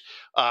branches.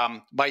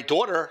 My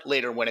daughter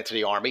later went into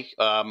the Army.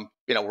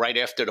 Right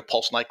after the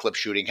Pulse nightclub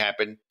shooting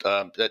happened,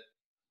 that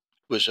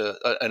was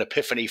an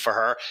epiphany for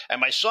her. And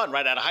my son,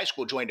 right out of high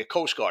school, joined the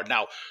Coast Guard.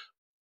 Now,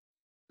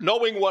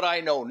 knowing what I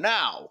know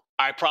now,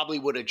 I probably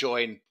would have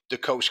joined the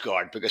Coast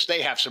Guard because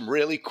they have some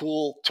really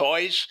cool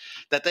toys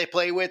that they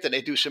play with, and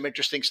they do some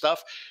interesting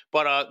stuff.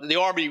 But the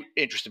Army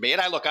interested me,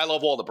 and I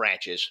love all the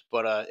branches,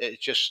 but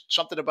it's just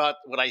something about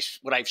what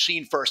I've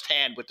seen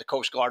firsthand with the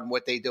Coast Guard and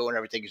what they do and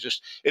everything is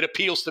just, it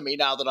appeals to me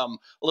now that I'm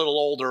a little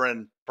older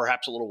and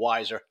perhaps a little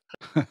wiser.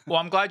 Well,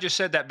 I'm glad you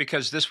said that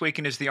because this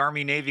weekend is the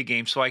Army Navy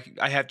game, so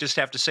I have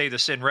to say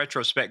this in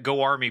retrospect: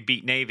 go Army,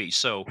 beat Navy.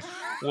 So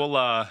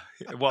we'll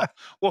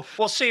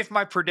see if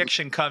my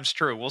prediction comes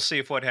true. We'll see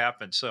if what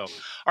happens. So, all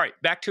right,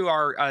 back to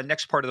our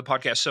next part of the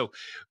podcast. So,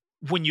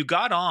 when you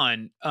got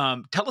on,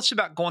 tell us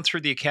about going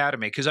through the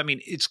academy, because I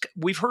mean,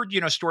 we've heard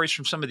stories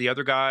from some of the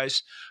other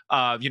guys,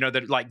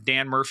 that like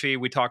Dan Murphy.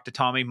 We talked to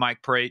Tommy,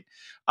 Mike Prate.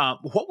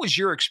 What was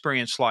your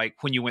experience like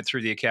when you went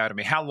through the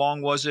academy? How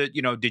long was it?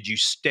 Did you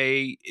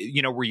stay?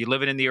 Were you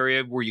living in the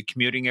area? Were you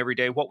commuting every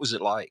day? What was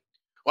it like?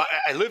 Well,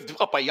 I lived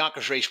up by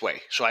Yonkers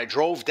Raceway, so I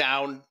drove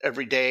down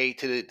every day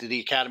to the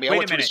academy.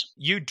 Wait a minute,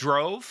 you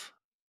drove?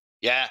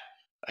 Yeah,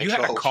 you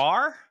had a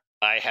car?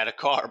 I had a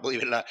car,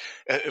 believe it or not.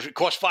 It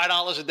cost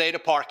 $5 a day to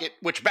park it,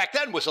 which back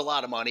then was a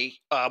lot of money.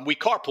 We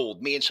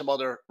carpooled, me and some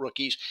other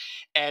rookies.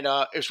 And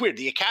it was weird.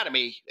 The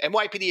academy,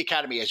 NYPD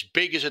Academy, as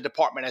big as a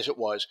department as it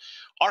was,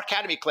 our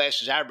academy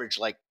classes averaged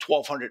like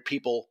 1,200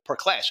 people per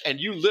class.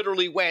 And you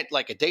literally went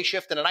like a day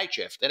shift and a night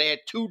shift. And they had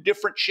 2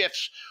 different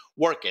shifts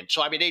working.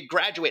 So, I mean, they'd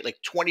graduate like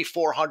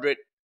 2,400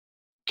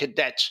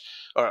 cadets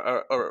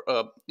or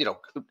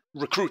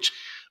recruits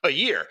a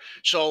year.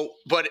 So,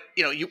 but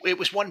it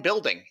was one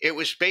building. It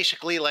was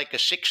basically like a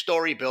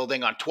 6-story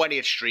building on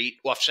 20th Street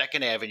off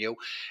 2nd Avenue,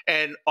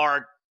 and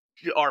our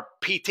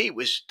PT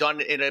was done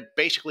in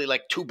basically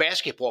like 2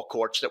 basketball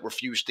courts that were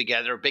fused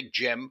together, a big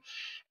gym,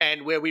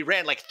 and where we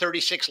ran like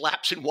 36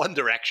 laps in one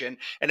direction,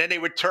 and then they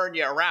would turn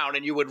you around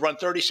and you would run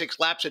 36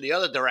 laps in the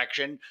other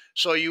direction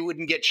so you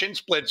wouldn't get shin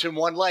splints in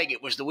one leg.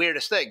 It was the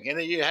weirdest thing. And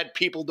then you had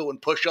people doing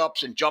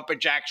push-ups and jumping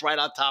jacks right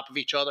on top of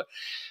each other.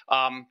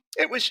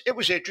 It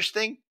was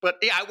interesting, but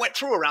yeah, I went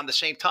through around the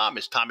same time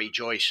as Tommy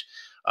Joyce.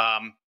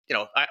 Like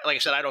I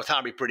said, I know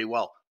Tommy pretty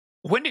well.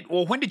 When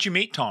did you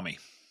meet Tommy?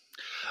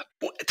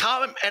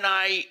 Tom and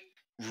I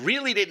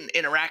really didn't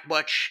interact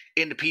much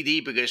in the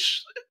PD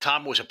because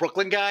Tom was a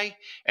Brooklyn guy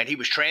and he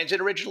was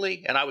transit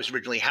originally, and I was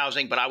originally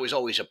housing, but I was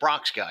always a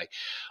Bronx guy.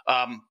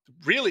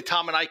 Really,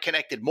 Tom and I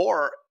connected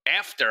more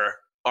after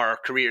our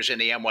careers in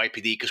the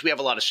NYPD because we have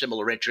a lot of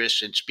similar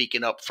interests in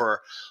speaking up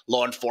for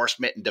law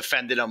enforcement and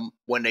defending them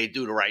when they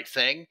do the right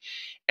thing,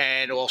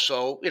 and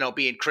also,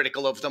 being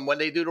critical of them when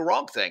they do the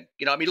wrong thing.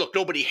 Look,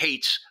 nobody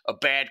hates a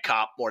bad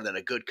cop more than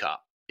a good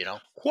cop.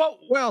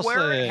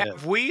 Where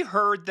have we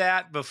heard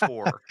that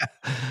before?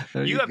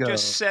 you have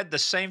just said the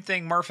same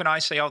thing Murph and I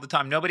say all the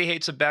time. Nobody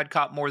hates a bad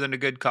cop more than a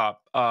good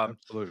cop.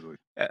 Absolutely.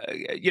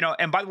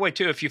 And by the way,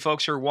 too, if you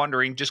folks are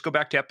wondering, just go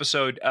back to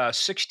episode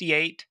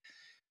 68,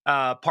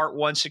 part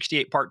 1,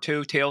 68, part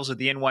 2, Tales of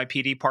the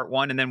NYPD, part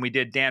 1. And then we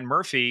did Dan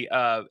Murphy,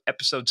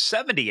 episode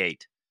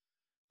 78.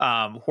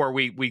 Where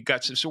we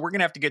got some, so we're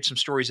gonna have to get some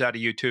stories out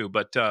of you too.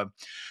 But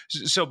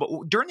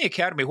during the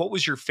academy, what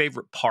was your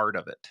favorite part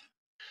of it?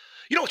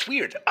 It's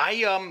weird.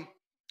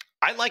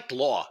 I liked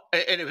law,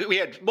 and we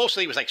had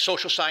mostly it was like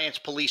social science,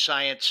 police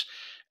science,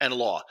 and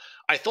law.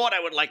 I thought I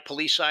would like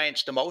police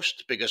science the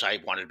most because I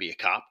wanted to be a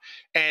cop,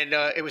 and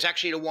it was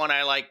actually the one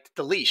I liked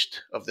the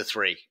least of the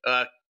 3.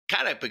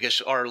 Kind of because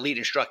our lead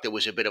instructor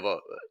was a bit of a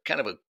kind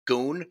of a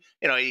goon.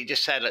 He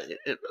just had a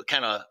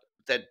kind of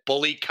that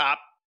bully cop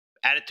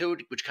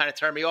attitude, which kind of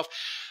turned me off.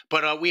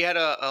 But we had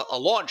a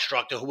law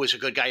instructor who was a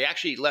good guy. He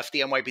actually left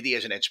the NYPD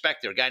as an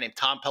inspector, a guy named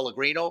Tom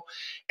Pellegrino.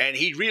 And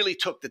he really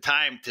took the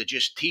time to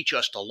just teach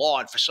us the law.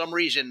 And for some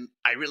reason,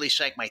 I really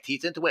sank my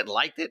teeth into it and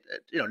liked it.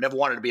 Never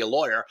wanted to be a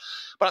lawyer.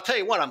 But I'll tell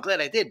you what, I'm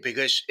glad I did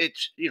because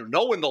it's,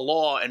 knowing the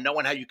law and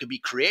knowing how you can be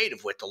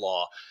creative with the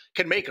law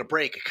can make or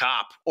break a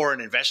cop or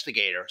an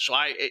investigator. So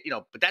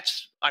but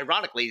that's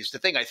ironically is the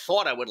thing I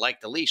thought I would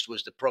like the least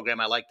was the program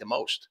I liked the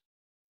most.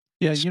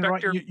 Yeah,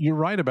 you're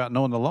right about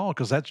knowing the law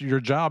because that's your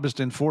job is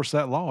to enforce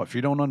that law. If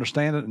you don't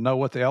understand it and know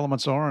what the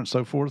elements are and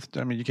so forth,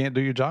 you can't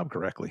do your job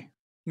correctly.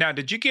 Now,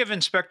 did you give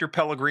Inspector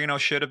Pellegrino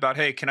shit about,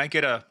 hey, can I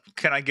get a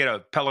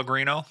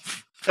Pellegrino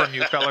from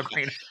you,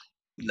 Pellegrino?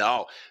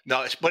 No,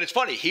 no, but it's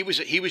funny. He was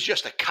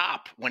just a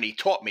cop when he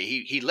taught me.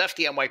 He left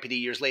the NYPD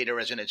years later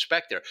as an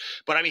inspector.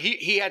 But I mean,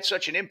 he had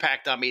such an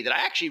impact on me that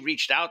I actually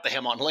reached out to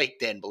him on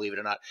LinkedIn, believe it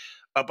or not,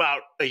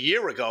 about a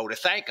year ago to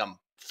thank him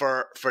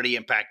for the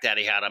impact that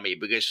he had on me,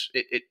 because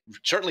it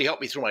certainly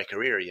helped me through my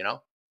career.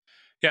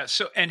 Yeah.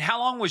 So, and how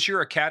long was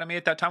your academy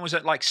at that time? Was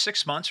that like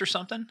 6 months or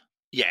something?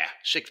 Yeah,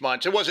 6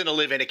 months. It wasn't a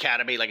live-in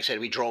academy. Like I said,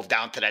 we drove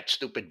down to that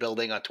stupid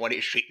building on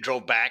 20th Street,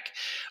 drove back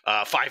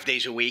 5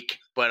 days a week.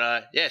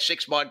 But yeah,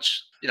 6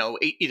 months.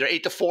 Either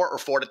 8 to 4 or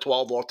 4 to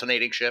 12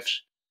 alternating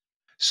shifts.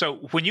 So,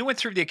 when you went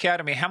through the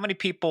academy, how many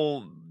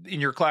people in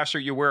your class are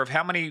you aware of?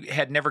 How many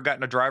had never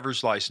gotten a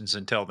driver's license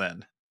until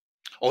then?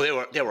 Oh,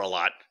 there were a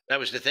lot. That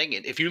was the thing.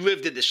 And if you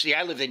lived in the city,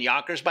 I lived in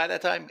Yonkers by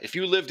that time. If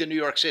you lived in New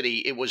York City,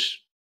 it was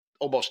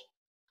almost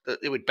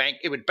it would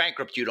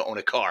bankrupt you to own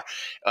a car,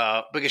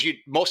 because you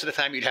most of the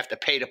time you'd have to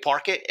pay to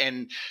park it,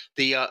 and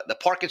the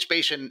parking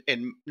space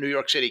in New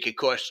York City could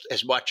cost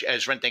as much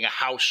as renting a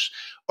house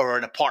or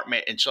an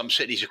apartment in some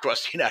cities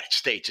across the United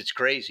States. It's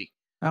crazy.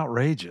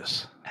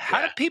 Outrageous. How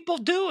do Yeah. people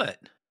do it?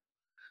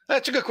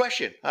 That's a good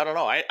question. I don't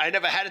know. I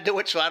never had to do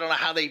it, so I don't know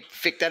how they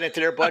fit that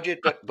into their budget,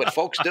 but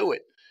folks do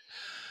it.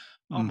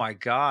 Oh my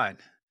God.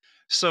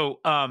 So,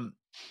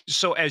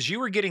 so as you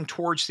were getting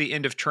towards the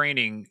end of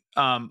training,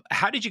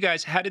 how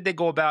did they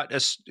go about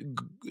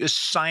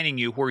assigning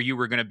you where you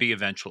were going to be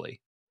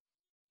eventually?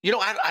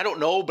 I don't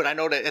know, but I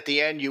know that at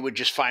the end you would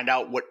just find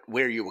out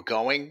where you were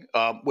going.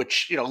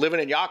 Which living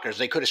in Yonkers,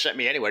 they could have sent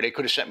me anywhere. They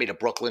could have sent me to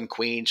Brooklyn,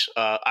 Queens.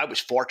 I was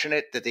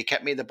fortunate that they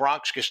kept me in the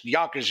Bronx, because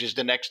Yonkers is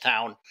the next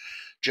town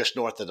just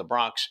north of the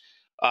Bronx.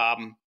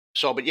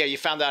 But yeah, you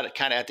found out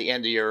kind of at the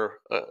end of your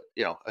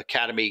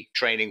academy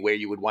training where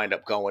you would wind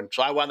up going.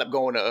 So I wound up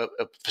going to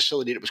a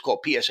facility that was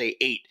called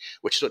PSA 8,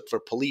 which stood for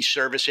Police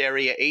Service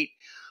Area 8,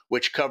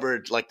 which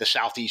covered like the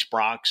Southeast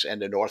Bronx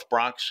and the North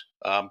Bronx.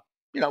 It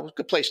was a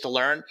good place to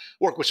learn,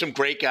 work with some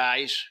great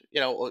guys,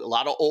 a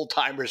lot of old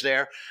timers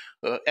there.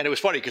 And it was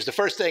funny because the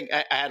first thing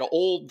I had an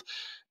old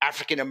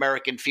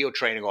African-American field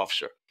training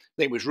officer.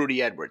 His name was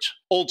Rudy Edwards,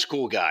 old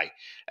school guy.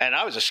 And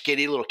I was a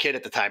skinny little kid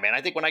at the time, man. I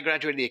think when I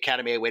graduated the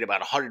academy, I weighed about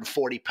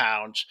 140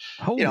 pounds.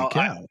 Holy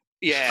cow.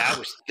 Yeah, I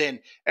was thin.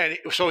 And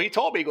so he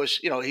told me, he goes,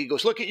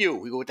 look at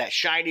you. He goes, with that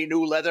shiny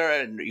new leather,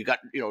 and you got,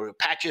 the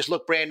patches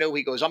look brand new.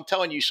 He goes, I'm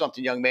telling you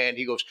something, young man.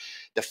 He goes,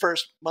 the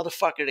first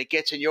motherfucker that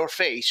gets in your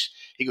face,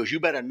 he goes, you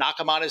better knock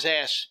him on his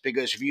ass,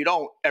 because if you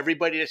don't,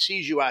 everybody that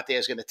sees you out there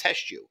is going to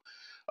test you.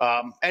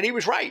 And he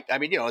was right. I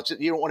mean, you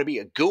don't want to be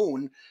a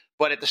goon,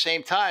 but at the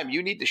same time,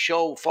 you need to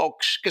show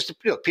folks, because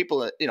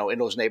people, in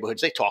those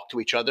neighborhoods, they talk to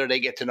each other, they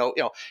get to know,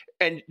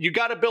 and you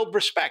got to build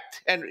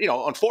respect. And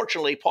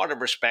unfortunately, part of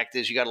respect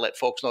is you got to let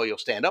folks know you'll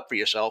stand up for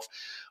yourself.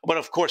 But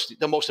of course,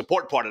 the most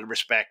important part of the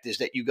respect is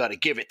that you got to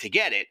give it to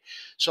get it.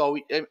 So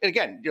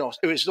again,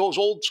 it was those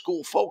old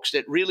school folks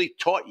that really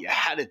taught you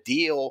how to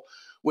deal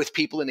with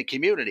people in the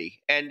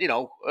community. And,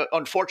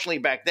 unfortunately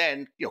back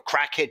then,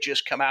 crack had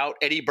just come out.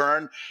 Eddie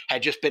Byrne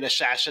had just been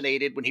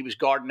assassinated when he was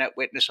guarding that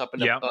witness up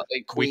in,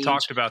 in Queens. We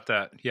talked about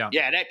that. Yeah.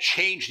 Yeah. That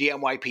changed the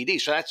NYPD.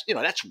 So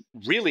that's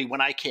really when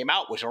I came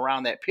out, was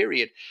around that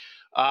period.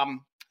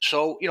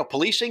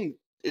 Policing,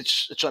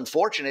 it's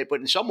unfortunate, but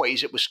in some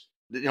ways it was,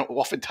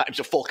 oftentimes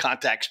a full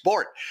contact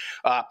sport.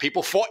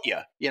 People fought you,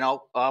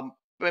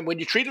 and when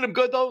you treated them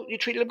good, though, you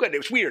treated them good. It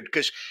was weird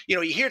because, you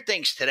hear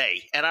things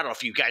today, and I don't know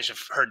if you guys have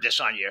heard this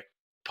on your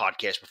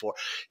podcast before.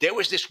 There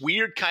was this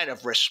weird kind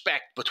of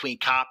respect between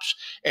cops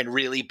and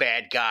really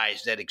bad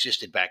guys that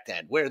existed back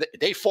then, where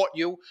they fought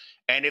you,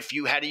 and if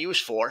you had to use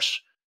force,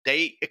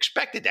 they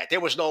expected that. There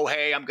was no,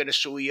 hey, I'm going to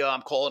sue you,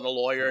 I'm calling a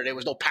lawyer. There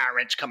was no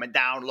parents coming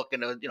down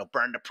looking to,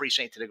 burn the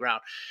precinct to the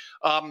ground.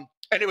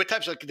 And there were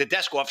times like the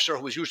desk officer,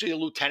 who was usually a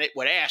lieutenant,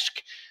 would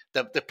ask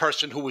the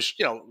person who was,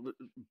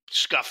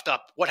 scuffed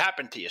up, what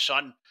happened to you,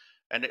 son?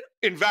 And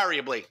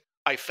invariably,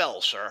 I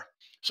fell, sir.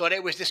 So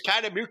there was this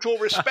kind of mutual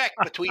respect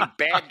between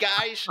bad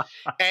guys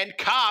and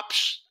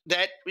cops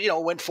that,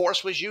 when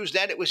force was used,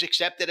 then it was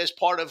accepted as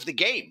part of the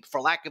game,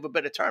 for lack of a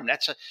better term.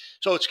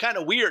 So it's kind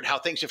of weird how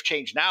things have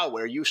changed now,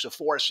 where use of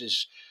force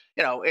is,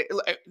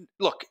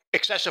 look,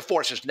 excessive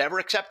force is never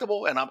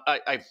acceptable. And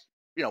I've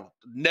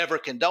never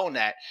condone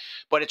that.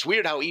 But it's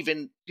weird how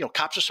even,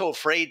 cops are so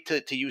afraid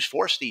to use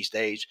force these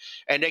days,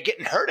 and they're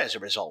getting hurt as a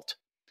result.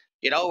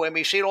 And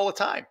we see it all the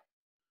time.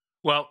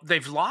 Well,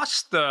 they've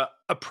lost the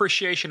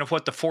appreciation of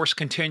what the force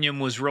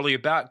continuum was really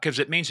about, because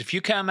it means if you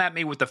come at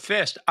me with a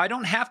fist, I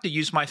don't have to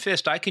use my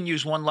fist. I can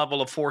use one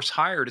level of force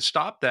higher to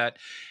stop that.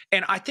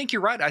 And I think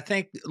you're right. I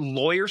think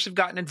lawyers have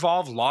gotten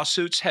involved.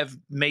 Lawsuits have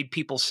made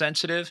people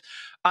sensitive.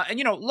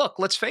 And, look,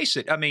 let's face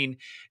it. I mean,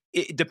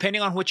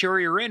 depending on which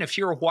area you're in, if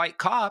you're a white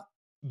cop,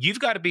 you've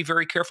got to be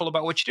very careful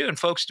about what you do. And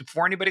folks,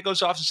 before anybody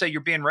goes off and say you're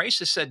being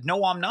racist, said,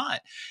 no, I'm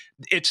not.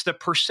 It's the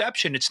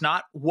perception. It's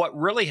not what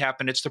really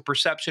happened. It's the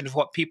perception of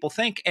what people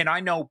think. And I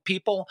know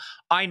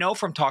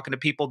from talking to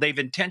people, they've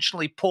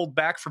intentionally pulled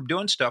back from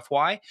doing stuff.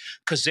 Why?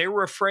 Because they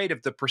were afraid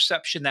of the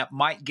perception that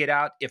might get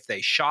out if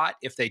they shot,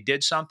 if they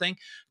did something.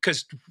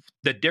 Because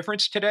the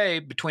difference today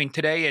between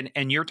today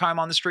and your time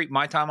on the street,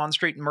 my time on the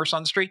street, and Merce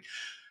on the street,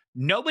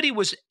 nobody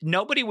was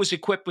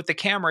equipped with the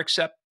camera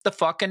except the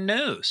fucking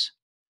news.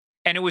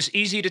 And it was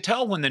easy to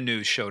tell when the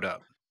news showed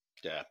up.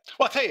 Yeah.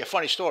 Well, I'll tell you a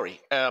funny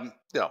story.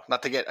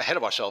 Not to get ahead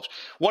of ourselves.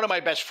 One of my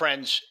best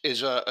friends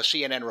is a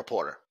CNN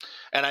reporter,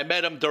 and I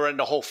met him during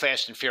the whole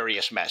Fast and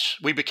Furious mess.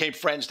 We became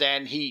friends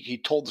then. He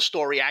told the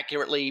story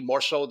accurately,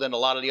 more so than a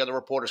lot of the other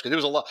reporters, because there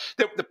was a lot.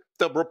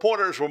 The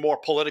reporters were more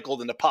political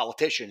than the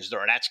politicians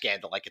during that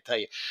scandal, I can tell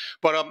you.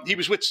 But he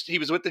was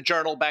with the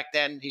Journal back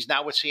then. He's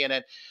now with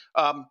CNN.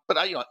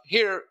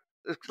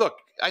 Look,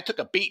 I took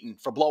a beating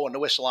for blowing the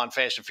whistle on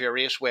Fast and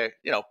Furious, where,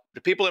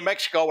 the people in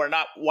Mexico are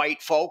not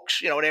white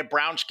folks. They're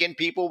brown skinned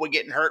people. We're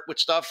getting hurt with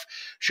stuff.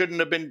 Shouldn't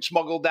have been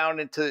smuggled down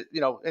into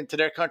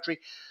their country.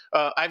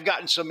 I've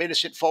gotten some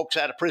innocent folks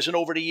out of prison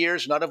over the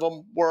years. None of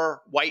them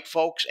were white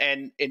folks.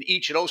 And in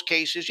each of those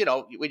cases,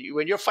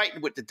 when you're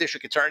fighting with the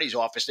district attorney's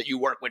office that you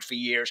work with for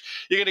years,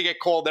 you're going to get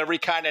called every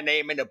kind of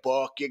name in the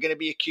book. You're going to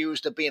be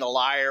accused of being a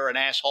liar, an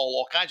asshole,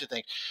 all kinds of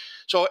things.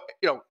 So,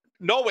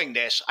 knowing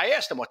this, I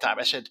asked him one time,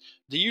 I said,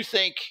 do you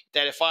think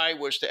that if I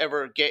was to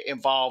ever get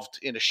involved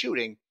in a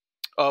shooting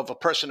of a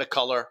person of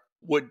color,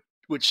 would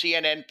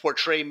CNN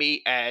portray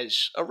me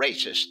as a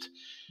racist?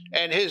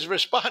 And his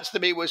response to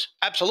me was,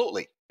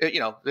 absolutely.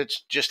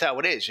 That's just how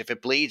it is. If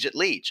it bleeds, it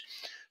leads.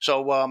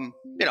 So, but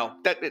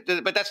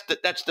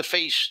that's the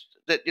face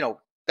that,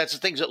 that's the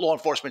things that law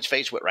enforcement's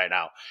faced with right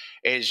now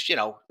is,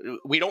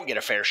 we don't get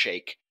a fair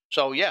shake.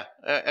 So, yeah,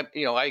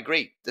 I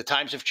agree. The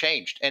times have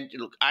changed. And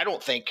I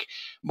don't think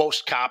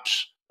most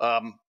cops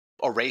are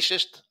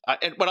racist.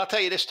 But I'll tell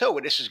you this, too,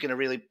 and this is going to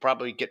really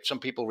probably get some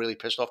people really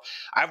pissed off.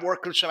 I've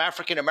worked with some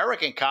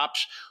African-American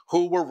cops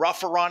who were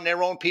rougher on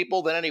their own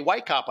people than any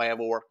white cop I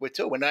ever worked with,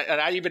 too. And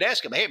I even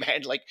ask him, hey,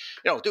 man,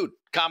 dude,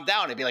 calm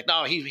down. And be like,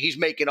 no, he's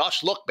making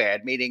us look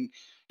bad, meaning,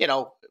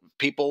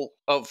 people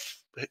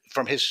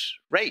from his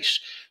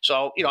race.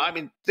 So,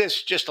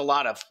 there's just a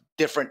lot of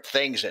different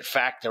things that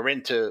factor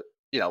into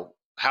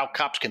how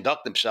cops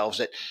conduct themselves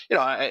that,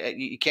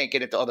 you can't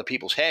get into other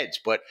people's heads,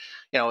 but,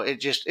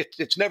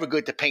 it's never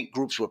good to paint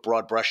groups with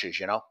broad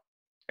brushes,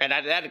 and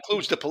that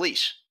includes the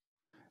police.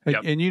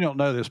 Yep. And you don't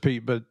know this,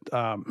 Pete, but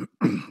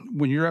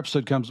when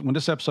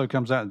this episode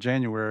comes out in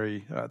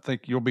January, I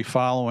think you'll be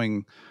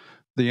following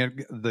the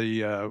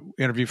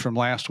interview from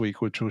last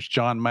week, which was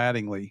John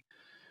Mattingly,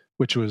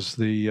 which was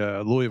the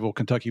Louisville,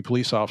 Kentucky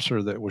police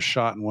officer that was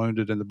shot and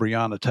wounded in the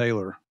Breonna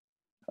Taylor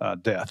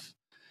death.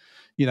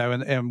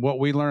 And what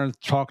we learned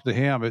talking to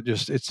him,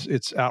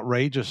 it's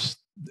outrageous.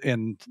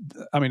 And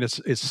I mean,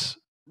 it's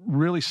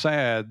really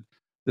sad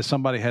that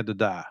somebody had to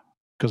die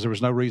because there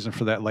was no reason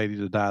for that lady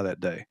to die that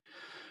day.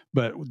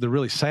 But the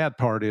really sad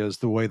part is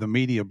the way the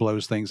media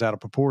blows things out of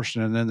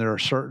proportion. And then there are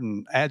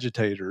certain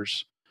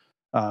agitators,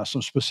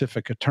 some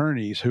specific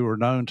attorneys who are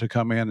known to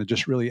come in and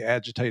just really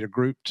agitate a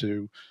group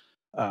to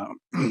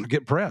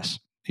get press,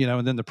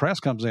 and then the press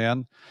comes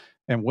in.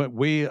 And what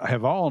we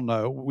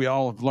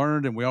all have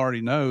learned, and we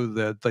already know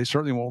that they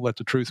certainly won't let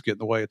the truth get in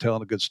the way of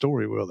telling a good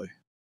story, will they?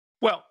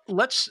 Well,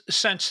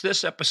 since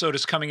this episode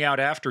is coming out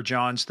after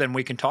John's, then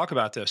we can talk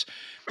about this.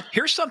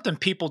 Here's something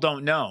people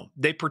don't know.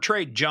 They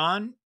portrayed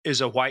John as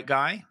a white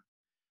guy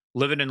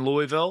living in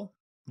Louisville.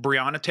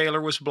 Breonna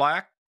Taylor was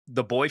black.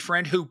 The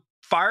boyfriend who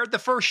fired the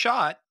first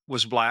shot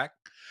was black.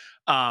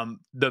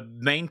 The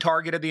main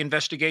target of the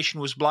investigation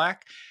was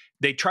black.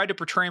 They tried to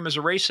portray him as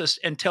a racist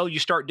until you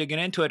start digging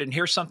into it. And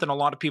here's something a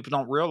lot of people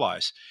don't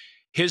realize.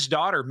 His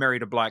daughter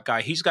married a black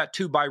guy. He's got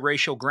 2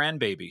 biracial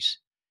grandbabies.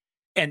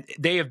 And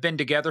they have been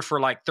together for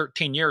like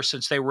 13 years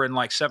since they were in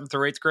like 7th or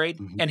 8th grade.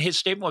 Mm-hmm. And his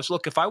statement was,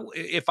 look, if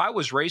I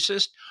was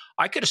racist,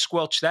 I could have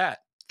squelched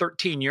that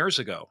 13 years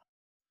ago.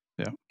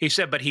 Yeah. He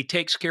said, but he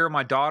takes care of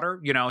my daughter.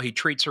 He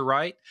treats her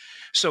right.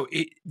 So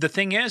the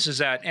thing is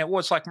that, and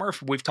what's like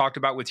Murph, we've talked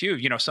about with you,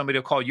 somebody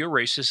will call you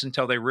racist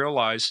until they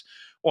realize,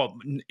 well,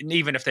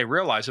 even if they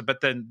realize it,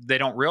 but then they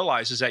don't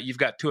realize is that you've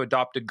got 2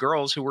 adopted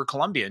girls who were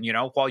Colombian,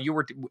 while you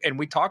were, and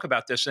we talk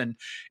about this in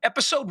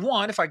episode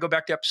 1, if I go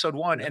back to episode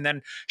 1, yeah. And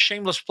then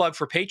shameless plug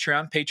for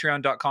Patreon,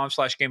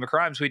 patreon.com/Game of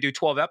Crimes. We do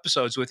 12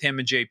 episodes with him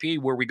and JP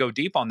where we go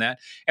deep on that.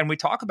 And we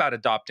talk about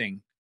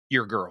adopting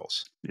your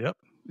girls. Yep.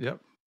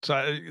 So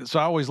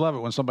I always love it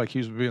when somebody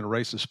accuses me of being a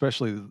racist,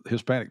 especially the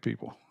Hispanic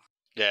people.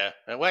 Yeah.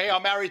 Well, hey,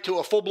 I'm married to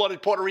a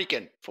full-blooded Puerto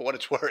Rican, for what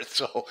it's worth.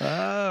 So,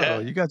 yeah.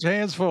 You got your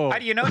hands full. How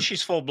do you know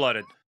she's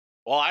full-blooded?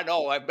 Well, I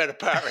know. I've met her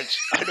parents.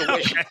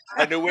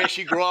 I know where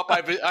she grew up.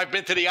 I've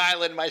been to the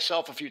island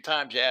myself a few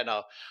times. Yeah,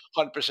 no,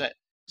 100%.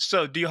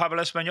 So, do you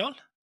habla español?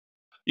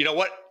 You know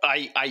what?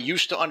 I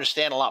used to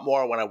understand a lot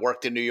more when I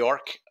worked in New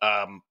York.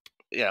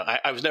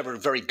 I was never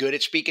very good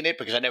at speaking it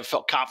because I never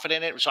felt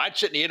confident in it. So I'd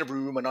sit in the interview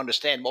room and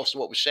understand most of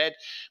what was said.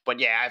 But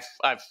yeah,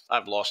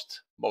 I've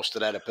lost most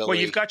of that ability. Well,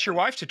 you've got your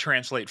wife to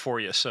translate for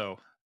you, so.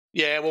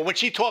 Yeah, well, when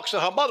she talks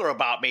to her mother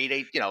about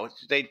me,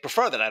 they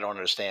prefer that I don't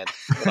understand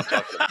what I'm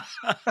talking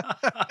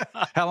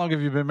about. How long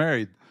have you been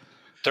married?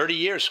 30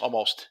 years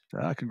almost.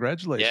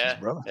 Congratulations,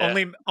 brother.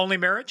 Yeah. Only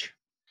marriage?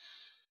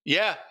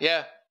 Yeah.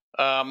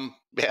 I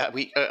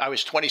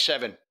was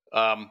 27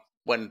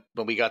 when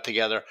we got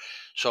together.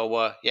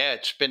 So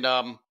it's been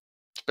a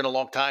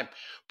long time.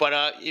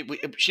 But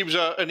she was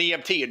an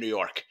EMT in New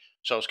York,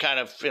 so it's kind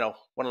of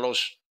one of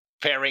those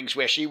pairings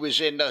where she was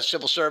in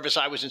civil service,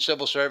 I was in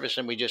civil service,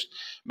 and we just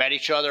met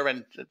each other,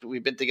 and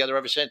we've been together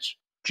ever since.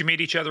 Did you meet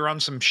each other on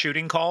some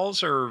shooting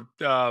calls or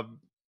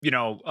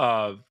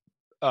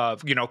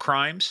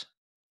crimes?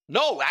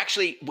 No,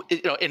 actually,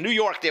 in New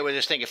York, there was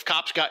this thing: if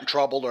cops got in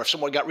trouble, or if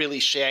someone got really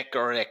sick,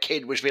 or a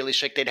kid was really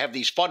sick, they'd have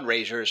these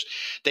fundraisers.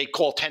 They'd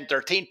call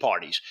 1013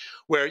 parties,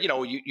 where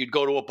you'd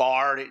go to a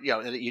bar,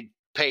 you'd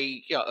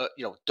pay a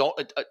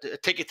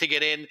ticket to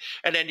get in,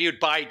 and then you'd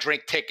buy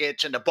drink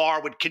tickets, and the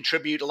bar would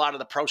contribute a lot of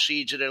the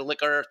proceeds of the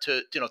liquor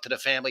to the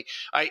family.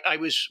 I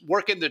was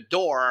working the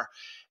door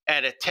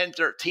at a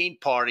 1013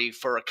 party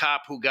for a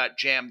cop who got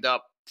jammed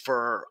up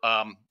for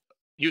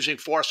using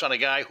force on a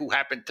guy who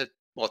happened to,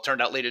 well, it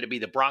turned out later to be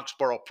the Bronx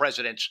Borough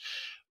president's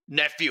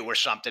nephew or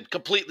something.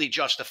 Completely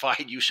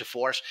justified use of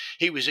force.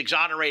 He was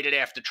exonerated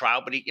after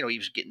trial, but he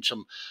was getting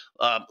some,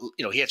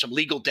 he had some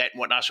legal debt and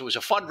whatnot. So it was a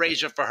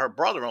fundraiser for her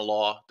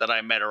brother-in-law that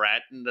I met her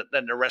at, and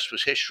then the rest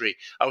was history.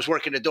 I was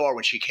working the door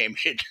when she came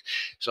in.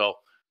 So,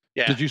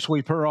 yeah. Did you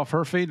sweep her off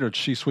her feet, or did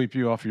she sweep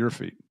you off your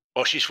feet?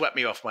 Oh, she swept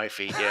me off my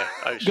feet. Yeah.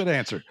 Good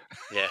answer.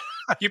 Yeah.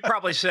 You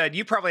probably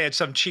had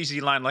some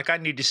cheesy line like, "I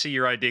need to see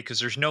your ID because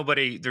there's no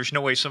way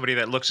somebody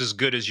that looks as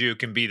good as you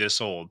can be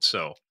this old."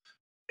 So,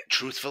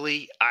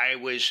 truthfully, I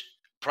was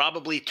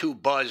probably too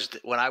buzzed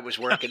when I was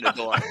working the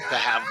door to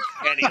have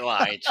any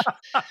lines.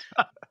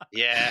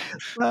 Yeah,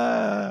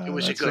 it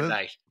was a good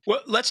night.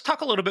 Well, let's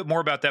talk a little bit more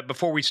about that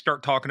before we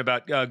start talking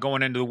about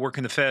going into the work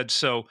in the Feds.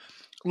 So,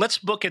 let's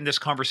book in this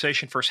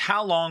conversation first.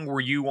 How long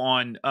were you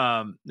on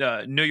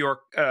New York,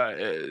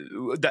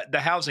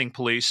 the housing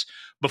police,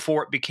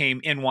 before it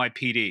became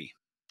NYPD?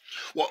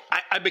 Well,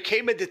 I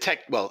became a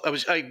detective. Well, I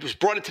was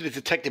brought into the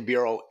Detective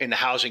Bureau in the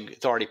Housing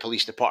Authority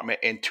Police Department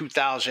in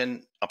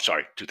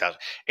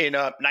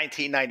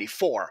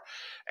 1994.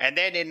 And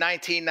then in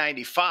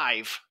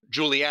 1995,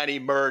 Giuliani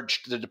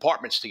merged the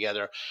departments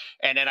together.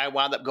 And then I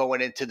wound up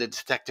going into the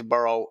Detective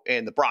Bureau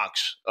in the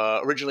Bronx,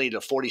 originally the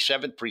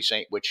 47th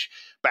Precinct, which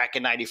back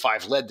in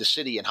 95 led the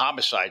city in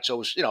homicide. So it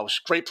was a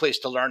great place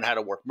to learn how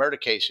to work murder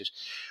cases.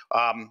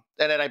 And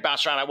then I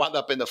bounced around. I wound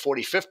up in the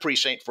 45th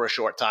Precinct for a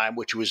short time,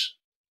 which was,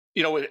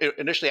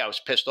 initially I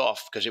was pissed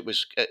off because it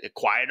was a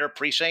quieter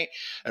precinct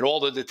and all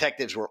the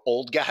detectives were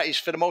old guys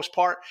for the most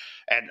part.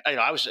 And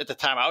I was, at the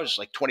time, I was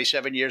like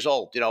 27 years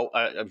old,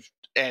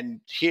 and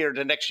here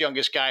the next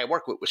youngest guy I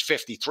worked with was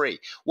 53.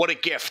 What a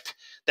gift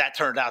that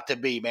turned out to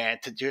be, man.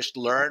 To just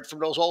learn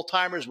from those old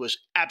timers was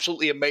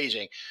absolutely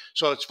amazing.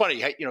 So it's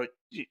funny,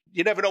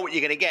 you never know what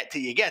you're going to get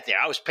till you get there.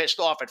 I was pissed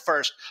off at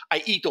first.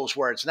 I eat those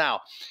words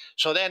now.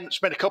 So then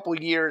spent a couple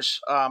of years,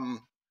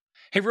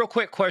 Hey, real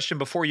quick question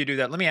before you do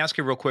that. Let me ask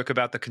you real quick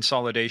about the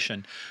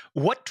consolidation.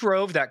 What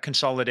drove that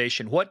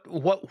consolidation? What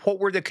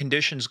were the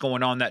conditions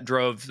going on that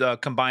drove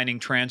combining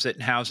transit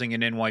and housing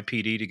and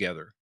NYPD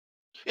together?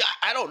 Yeah,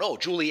 I don't know.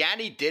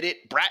 Giuliani did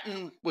it.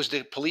 Bratton was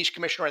the police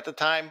commissioner at the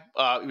time.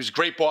 He was a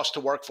great boss to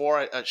work for.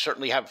 I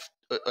certainly have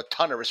a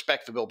ton of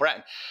respect for Bill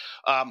Bratton.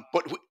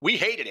 But we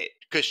hated it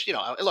because,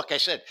 look, I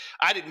said,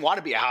 I didn't want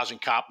to be a housing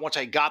cop. Once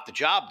I got the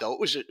job, though, it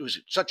was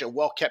such a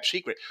well-kept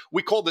secret.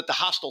 We called it the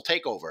hostile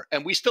takeover,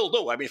 and we still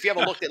do. I mean, if you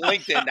ever looked at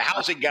LinkedIn, the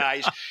housing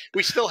guys,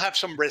 we still have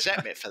some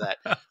resentment for that.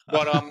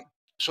 But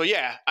so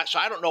I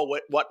don't know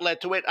what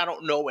led to it. I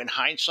don't know in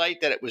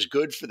hindsight that it was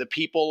good for the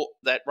people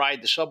that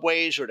ride the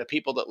subways or the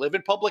people that live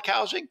in public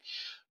housing.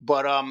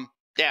 But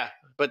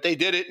but they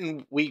did it,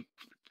 and we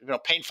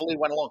painfully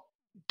went along.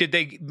 Did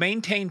they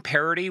maintain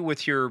parity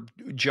with your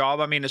job?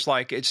 I mean,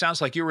 it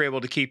sounds like you were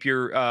able to keep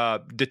your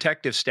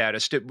detective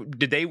status.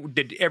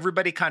 Did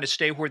everybody kind of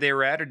stay where they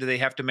were at, or do they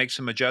have to make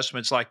some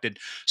adjustments? Like, did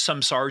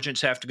some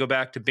sergeants have to go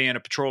back to being a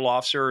patrol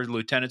officer, or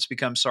lieutenants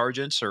become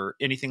sergeants, or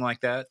anything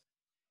like that?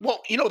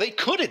 Well, they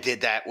could have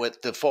did that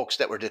with the folks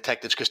that were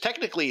detectives, because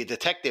technically a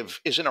detective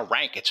isn't a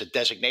rank, it's a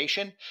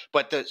designation.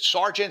 But the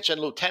sergeants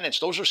and lieutenants,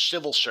 those are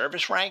civil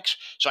service ranks.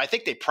 So I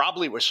think they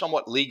probably were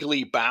somewhat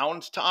legally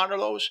bound to honor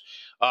those.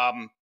 But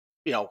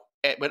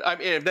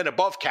and then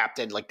above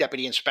captain, like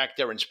deputy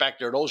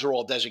inspector, those are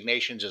all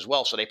designations as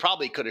well. So they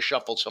probably could have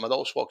shuffled some of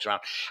those folks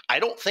around. I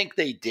don't think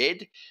they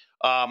did.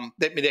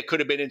 There could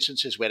have been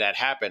instances where that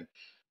happened.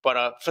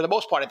 But for the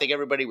most part, I think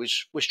everybody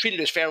was treated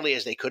as fairly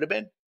as they could have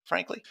been,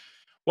 frankly.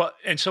 Well,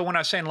 and so when I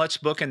was saying let's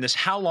book in this,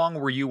 how long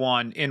were you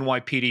on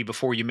NYPD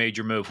before you made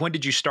your move? When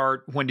did you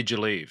start? When did you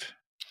leave?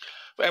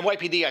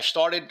 NYPD, I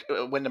started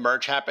when the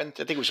merge happened.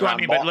 I think it was Well,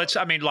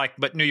 around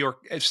but New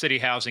York City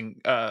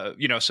housing.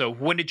 So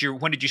when did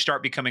you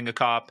start becoming a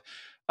cop?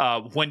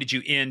 When did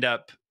you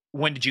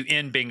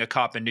end being a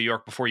cop in New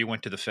York before you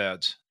went to the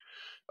feds?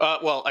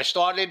 Well, I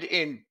started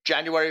in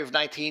January of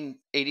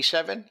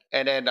 1987,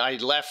 and then I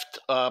left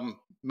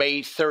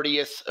May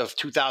 30th of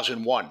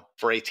 2001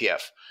 for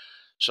ATF.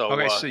 So,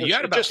 Okay, so you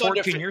had about just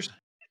under 14 years.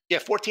 yeah,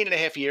 14 and a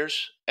half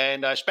years.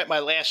 And I spent my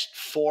last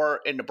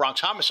 4 in the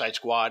Bronx Homicide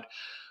Squad,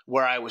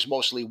 where I was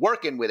mostly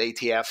working with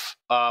ATF,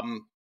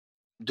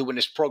 doing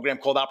this program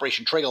called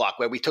Operation Trigger Lock,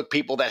 where we took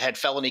people that had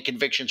felony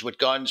convictions with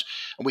guns,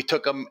 and we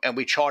took them and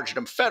we charged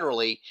them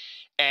federally.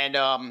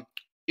 And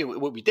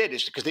what we did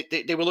is, because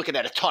they were looking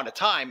at a ton of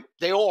time,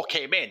 they all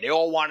came in. They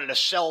all wanted to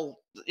sell,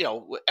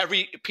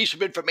 every piece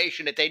of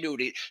information that they knew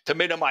to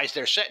minimize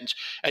their sentence.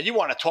 And you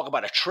want to talk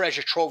about a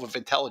treasure trove of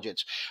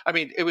intelligence. I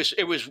mean, it was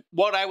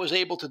what I was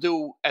able to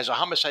do as a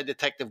homicide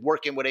detective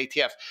working with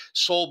ATF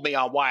sold me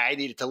on why I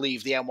needed to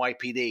leave the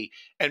NYPD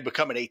and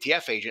become an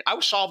ATF agent. I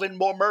was solving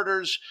more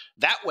murders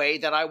that way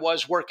than I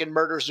was working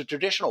murders the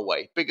traditional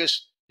way,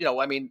 because,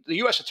 the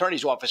U.S.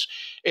 Attorney's Office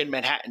in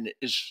Manhattan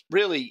is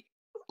really,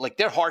 like,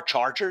 they're hard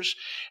chargers.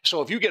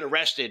 So if you get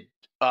arrested,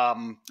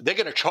 they're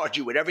going to charge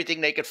you with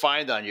everything they could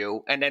find on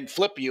you and then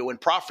flip you and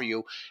proffer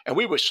you. And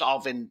we were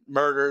solving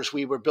murders.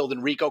 We were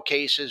building RICO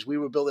cases. We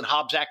were building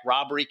Hobbs Act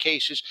robbery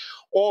cases,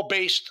 all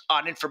based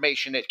on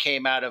information that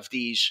came out of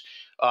these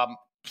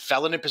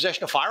felon in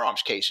possession of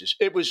firearms cases.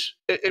 It was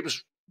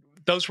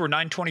Those were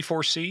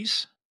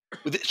 924Cs?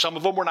 Some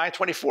of them were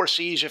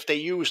 924Cs if they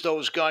used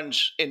those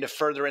guns in the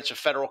furtherance of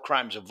federal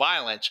crimes of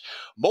violence.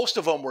 Most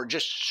of them were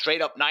just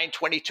straight up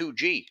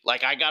 922G.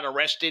 Like, I got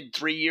arrested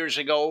 3 years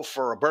ago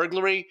for a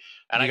burglary,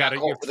 and I got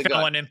caught with a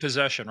gun. Felon in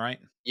possession, right?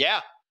 Yeah.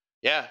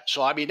 Yeah.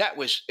 So, during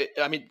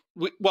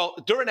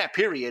that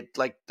period,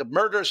 like, the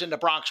murders in the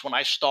Bronx when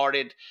I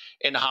started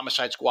in the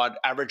Homicide Squad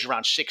averaged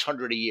around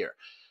 600 a year.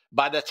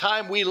 By the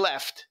time we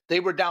left, they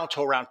were down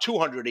to around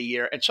 200 a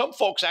year. And some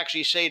folks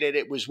actually say that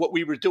it was what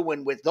we were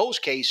doing with those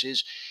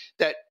cases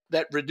that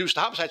reduced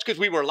the homicides, because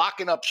we were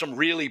locking up some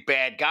really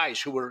bad guys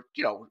who were,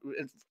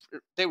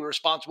 they were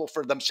responsible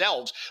for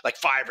themselves, like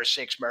 5 or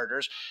 6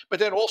 murders. But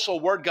then also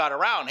word got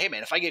around, hey,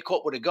 man, if I get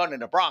caught with a gun in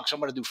the Bronx, I'm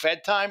going to do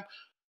Fed time.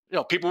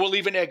 People were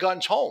leaving their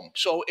guns home.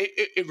 So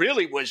it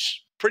really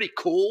was pretty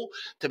cool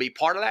to be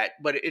part of that.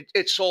 But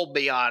it sold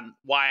me on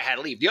why I had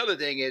to leave. The other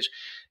thing is,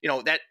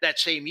 that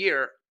same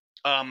year,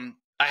 I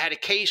had a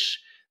case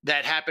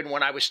that happened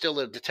when I was still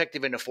a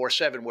detective in the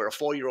 4-7, where a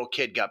 4-year-old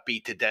kid got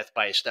beat to death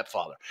by his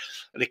stepfather.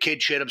 The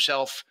kid shit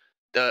himself.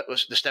 The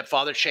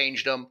stepfather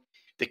changed him.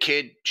 The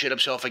kid shit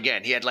himself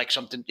again. He had like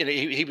something,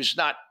 he was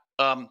not,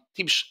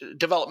 he was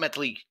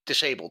developmentally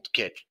disabled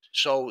kid.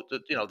 So,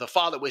 the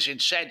father was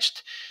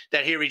incensed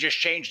that here he just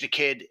changed the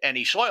kid and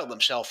he soiled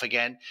himself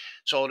again.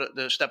 So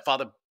the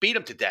stepfather beat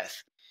him to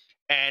death.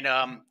 And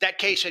that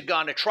case had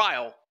gone to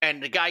trial,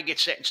 and the guy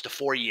gets sentenced to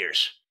 4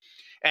 years.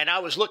 And I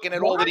was looking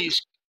at all of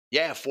these.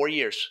 Yeah, 4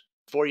 years.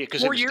 4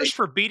 years. 4 years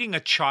for beating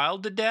a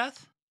child to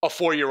death? A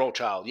 4-year-old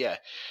child, yeah.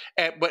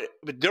 But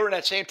during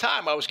that same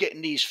time, I was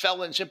getting these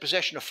felons in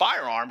possession of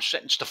firearms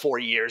sentenced to 4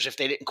 years if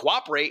they didn't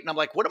cooperate. And I'm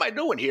like, what am I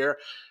doing here?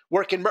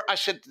 I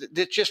said,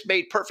 it just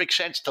made perfect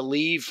sense to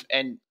leave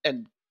and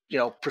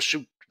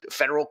pursue a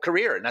federal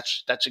career. And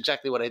that's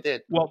exactly what I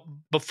did. Well,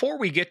 before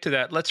we get to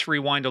that, let's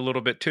rewind a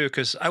little bit too,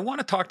 because I want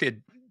to talk to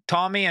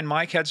Tommy and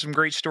Mike had some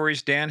great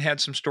stories. Dan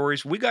had some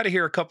stories. We got to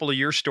hear a couple of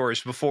your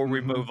stories before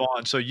we move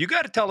on. So you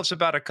got to tell us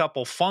about a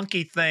couple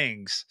funky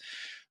things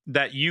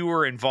that you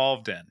were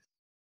involved in.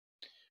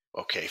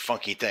 Okay,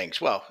 funky things.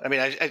 Well,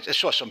 I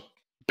saw some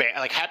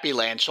like Happy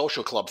Land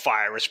Social Club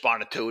fire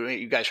responded to.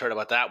 You guys heard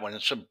about that one.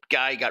 Some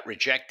guy got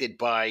rejected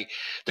by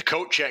the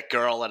coat check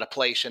girl at a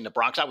place in the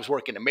Bronx. I was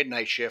working a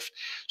midnight shift.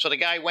 So the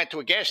guy went to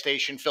a gas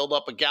station, filled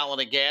up a gallon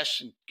of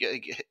gas, and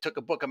took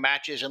a book of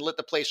matches and lit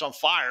the place on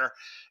fire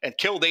and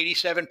killed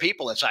 87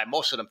 people inside,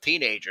 most of them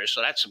teenagers.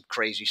 So that's some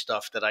crazy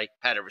stuff that I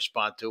had to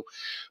respond to.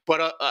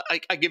 But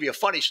I give you a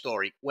funny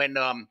story.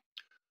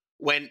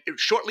 When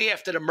shortly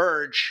after the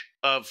merge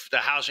of the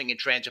Housing and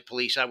Transit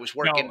Police, I was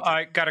working. No,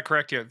 I got to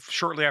correct you.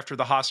 Shortly after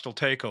the hostile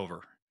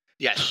takeover.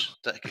 Yes,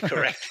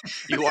 correct.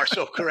 You are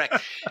so correct.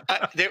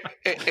 A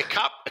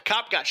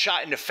cop got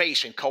shot in the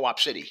face in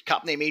Co-op City. A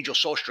cop named Angel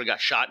Sostra got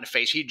shot in the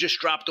face. He just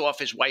dropped off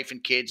his wife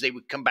and kids. They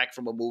would come back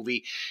from a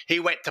movie. He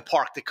went to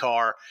park the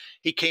car.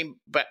 He came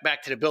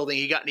back to the building.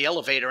 He got in the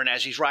elevator, and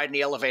as he's riding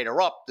the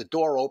elevator up, the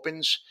door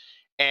opens.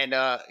 And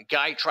a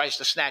guy tries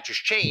to snatch his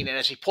chain, and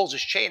as he pulls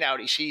his chain out,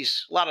 he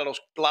sees a lot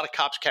of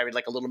cops carried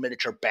like a little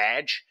miniature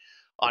badge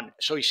on.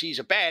 So he sees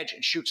a badge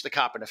and shoots the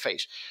cop in the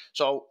face.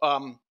 So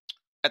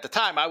at the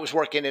time, I was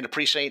working in a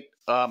precinct,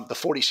 the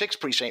 46th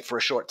precinct, for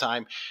a short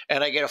time,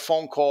 and I get a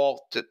phone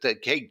call that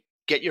hey,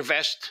 get your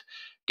vest,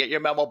 get your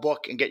memo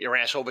book, and get your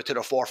ass over to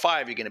the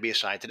 4-5. You're going to be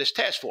assigned to this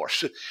task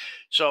force.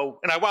 So,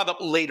 and I wound up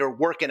later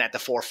working at the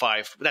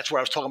 4-5. That's where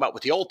I was talking about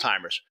with the old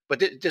timers.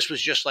 But this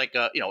was just like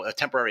a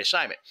temporary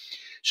assignment.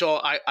 So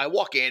I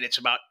walk in. It's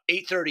about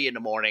 8:30 in the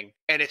morning,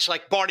 and it's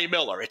like Barney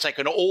Miller. It's like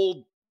an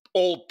old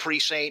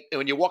precinct. And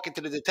when you walk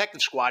into the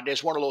detective squad,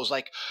 there's one of those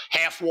like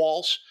half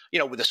walls,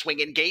 with a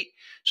swinging gate.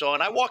 So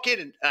when I walk in,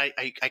 and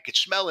I could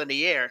smell in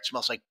the air, it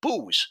smells like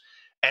booze.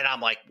 And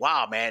I'm like,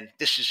 wow, man,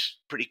 this is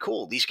pretty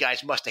cool. These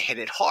guys must have hit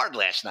it hard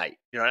last night.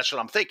 That's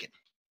what I'm thinking.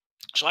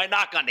 So I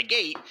knock on the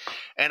gate,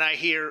 and I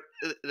hear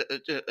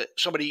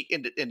somebody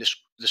in the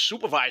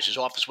supervisor's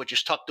office, which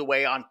is tucked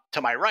away on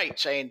to my right,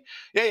 saying,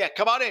 "Yeah,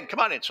 come on in, come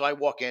on in." So I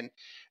walk in,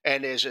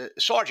 and there's a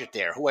sergeant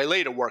there who I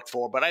later worked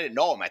for, but I didn't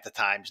know him at the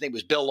time. His name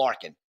was Bill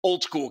Larkin,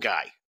 old school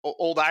guy,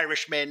 old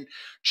Irishman,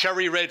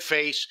 cherry red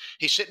face.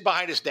 He's sitting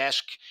behind his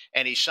desk,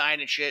 and he's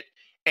signing shit,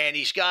 and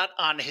he's got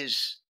on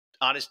his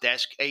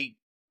desk a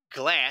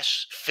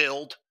glass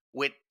filled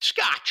with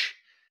scotch.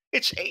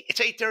 It's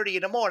 8:30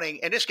 in the morning,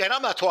 and this guy, and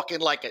I'm not talking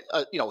like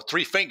a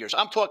 3 fingers.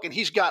 I'm talking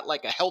he's got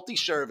like a healthy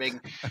serving,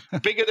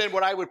 bigger than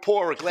what I would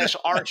pour a glass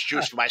of orange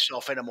juice for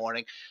myself in the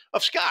morning,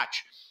 of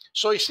scotch.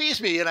 So he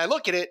sees me, and I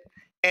look at it,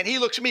 and he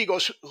looks at me. He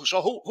goes,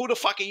 "So who the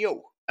fuck are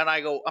you?" And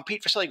I go, "I'm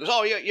Pete Forcelli." He goes,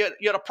 "Oh,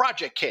 you're the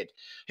project kid."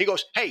 He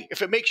goes, "Hey,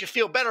 if it makes you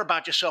feel better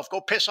about yourself,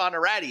 go piss on the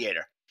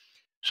radiator."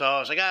 So I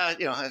was like, I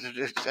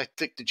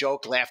took the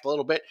joke, laughed a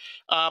little bit.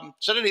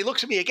 So then he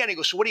looks at me again. He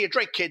goes, "So what do you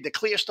drink, kid? The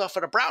clear stuff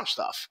or the brown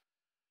stuff?"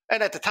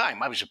 And at the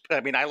time,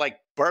 I like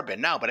bourbon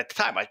now, but at the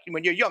time,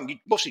 when you're young, you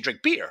mostly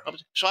drink beer.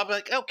 So I'm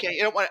like, okay,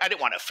 I didn't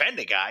want to offend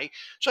the guy.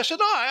 So I said,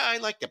 "No, I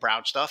like the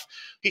brown stuff."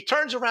 He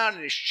turns around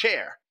in his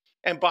chair,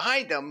 and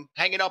behind him,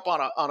 hanging up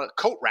on a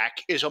coat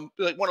rack, is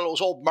like one of those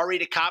old Murray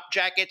the Cop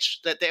jackets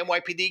that the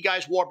NYPD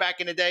guys wore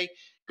back in the day,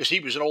 because he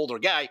was an older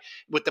guy,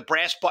 with the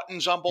brass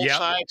buttons on both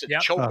sides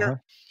and choker. Uh-huh.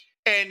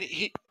 And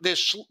the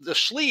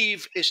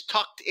sleeve is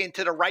tucked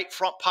into the right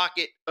front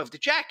pocket of the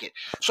jacket.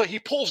 So he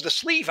pulls the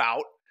sleeve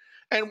out,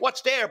 and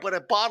what's there but a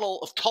bottle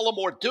of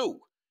Tullamore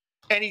Dew?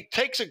 And he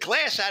takes a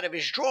glass out of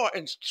his drawer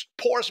and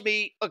pours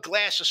me a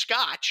glass of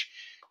scotch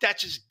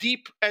that's as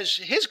deep as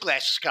his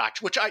glass of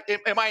scotch, which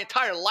in my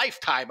entire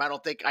lifetime, I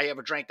don't think I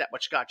ever drank that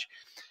much scotch.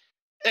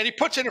 And he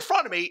puts it in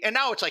front of me, and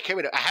now it's like, hey,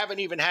 wait, I haven't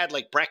even had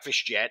like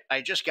breakfast yet.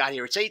 I just got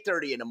here. It's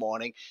 8:30 in the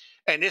morning,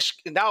 and this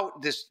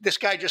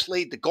guy just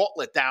laid the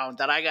gauntlet down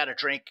that I got to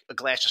drink a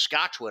glass of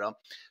scotch with him.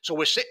 So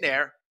we're sitting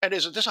there, and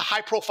there's a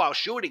high-profile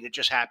shooting that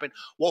just happened.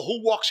 Well,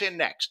 who walks in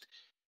next?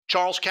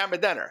 Charles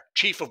Camadenner,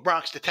 chief of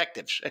Bronx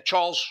detectives. And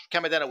Charles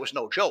Camadenner was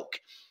no joke.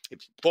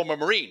 Former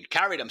Marine,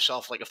 carried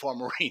himself like a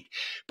former Marine.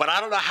 But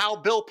I don't know how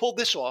Bill pulled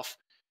this off.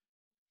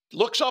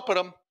 Looks up at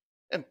him,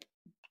 and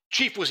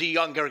Chief was a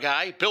younger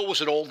guy. Bill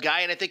was an old guy.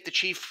 And I think the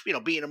chief,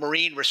 being a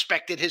Marine,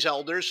 respected his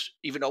elders,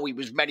 even though he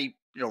was many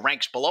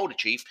ranks below the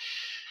chief.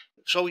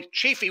 So,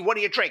 Chiefy, what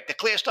do you drink? The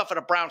clear stuff or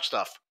the brown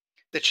stuff?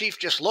 The chief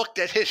just looked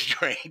at his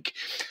drink,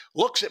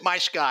 looks at my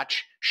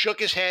scotch,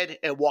 shook his head,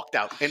 and walked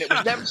out. And it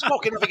was never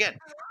spoken of again.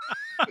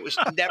 It was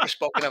never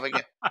spoken of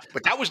again.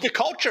 But that was the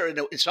culture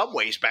in some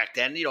ways back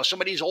then. Some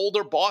of these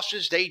older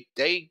bosses, they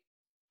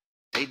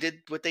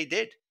did what they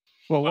did.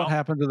 Well, what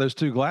happened to those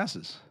 2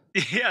 glasses?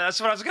 Yeah, that's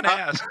what I was going to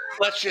ask.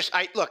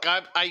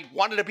 I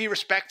wanted to be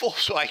respectful,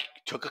 so I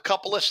took a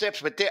couple of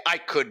sips, but I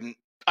couldn't.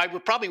 I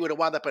probably would have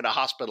wound up in a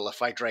hospital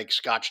if I drank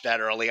scotch that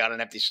early on an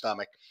empty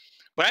stomach.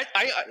 But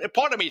I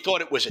part of me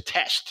thought it was a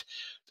test.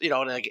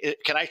 Like,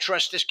 can I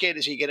trust this kid?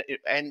 Is he gonna?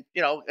 And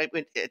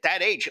at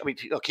that age,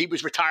 look, he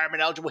was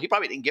retirement eligible. He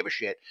probably didn't give a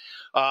shit.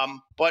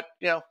 But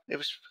it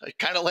was. I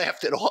kind of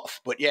laughed it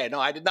off. But yeah, no,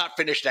 I did not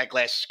finish that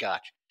glass of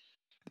scotch.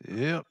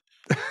 Yep.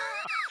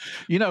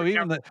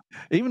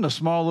 Even the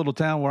small little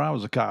town where I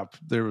was a cop,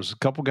 there was a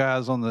couple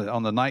guys on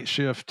the night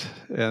shift,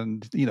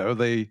 and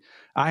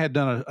I had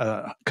done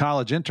a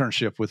college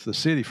internship with the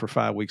city for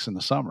 5 weeks in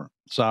the summer,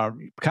 so I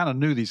kind of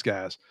knew these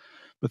guys.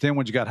 But then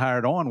when you got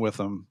hired on with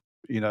them,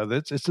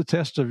 it's a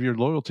test of your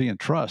loyalty and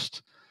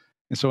trust.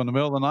 And so in the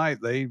middle of the night,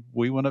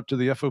 we went up to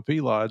the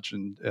FOP lodge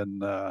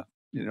and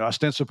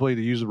ostensibly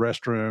to use the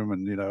restroom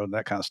and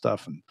that kind of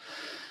stuff. And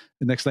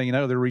the next thing you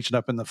know, they're reaching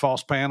up in the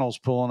false panels,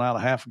 pulling out a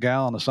half a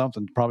gallon of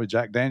something, probably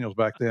Jack Daniels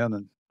back then,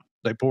 and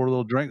they pour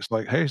little drinks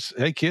like,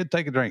 hey kid,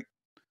 take a drink.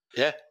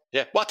 Yeah.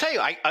 Yeah. Well, I'll tell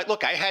you, I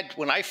had,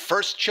 when I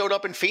first showed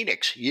up in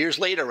Phoenix years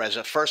later as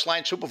a first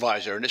line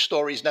supervisor, and this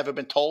story's never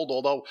been told,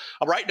 although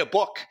I'm writing a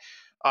book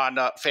on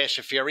Fast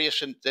and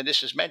Furious, and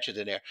this is mentioned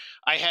in there.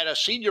 I had a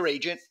senior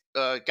agent,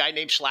 a guy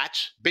named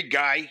Slats, big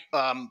guy,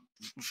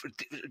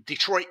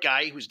 Detroit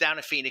guy who's down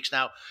in Phoenix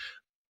now.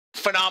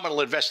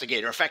 Phenomenal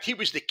investigator. In fact, he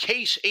was the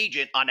case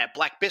agent on that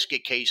Black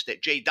Biscuit case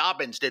that Jay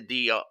Dobbins did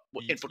the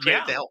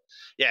infiltrated the hell.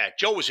 Yeah,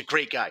 Joe was a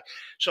great guy.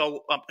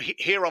 So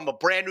here I'm a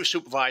brand new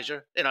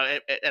supervisor, and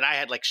I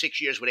had like 6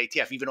 years with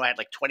ATF, even though I had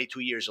like 22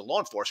 years of law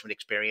enforcement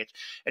experience.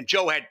 And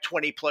Joe had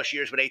 20 plus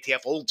years with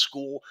ATF, old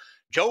school.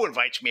 Joe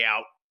invites me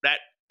out that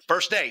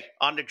first day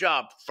on the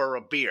job for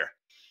a beer.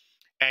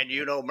 And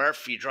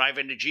Murph, you drive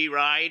in the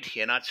G-Ride,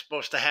 you're not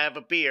supposed to have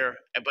a beer.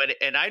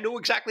 And I knew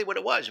exactly what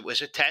it was. It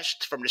was a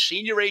test from the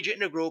senior agent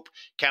in the group.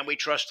 Can we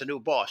trust the new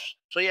boss?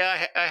 So,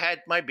 yeah, I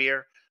had my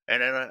beer.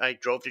 And then I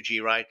drove to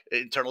G-Ride.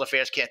 Internal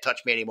Affairs can't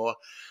touch me anymore.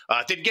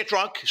 Didn't get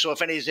drunk. So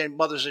if any of these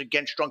mothers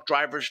against drunk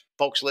drivers,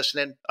 folks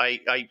listening,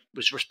 I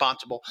was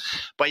responsible.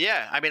 But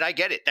yeah, I mean, I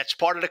get it. That's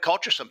part of the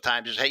culture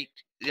sometimes is, hey,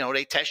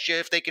 they test you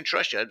if they can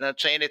trust you. I'm not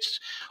saying it's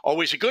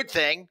always a good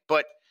thing,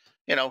 but,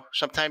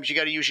 sometimes you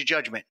got to use your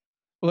judgment.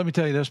 Well, let me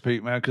tell you this,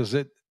 Pete, man, because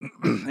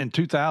in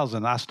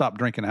 2000, I stopped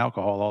drinking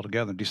alcohol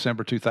altogether. In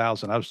December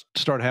 2000, I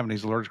started having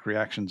these allergic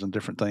reactions and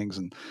different things.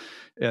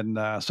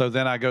 And so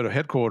then I go to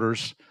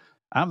headquarters.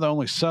 I'm the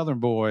only Southern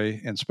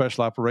boy in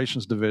Special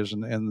Operations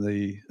Division in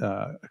the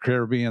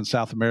Caribbean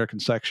South American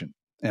section.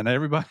 And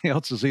everybody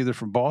else is either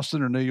from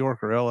Boston or New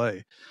York or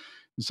L.A.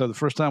 And so the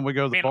first time we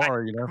go to the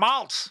bar, like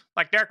Maltz,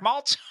 like Derek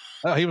Maltz?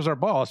 He was our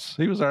boss.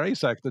 He was our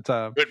ASAC at the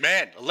time. Good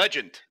man, a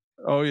legend.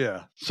 Oh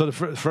yeah. So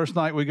the first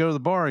night we go to the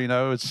bar,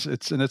 it's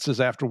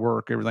just after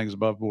work, everything's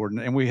above board,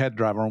 and we had to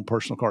drive our own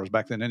personal cars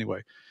back then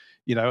anyway,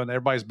 and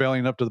everybody's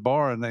bellying up to the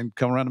bar, and then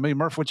come around to me,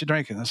 Murph, what you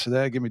drinking? I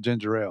said, give me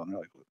ginger ale. And they're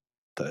like, what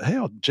the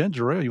hell,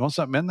 ginger ale? You want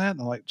something in that? And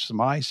I'm like, some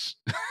ice,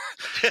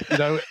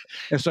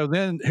 And so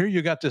then here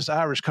you got this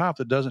Irish cop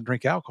that doesn't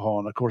drink alcohol,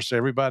 and of course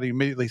everybody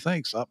immediately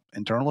thinks,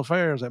 internal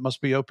affairs, that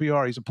must be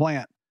OPR. He's a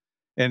plant.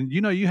 And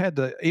you had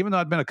to, even though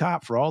I'd been a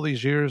cop for all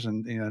these years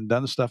and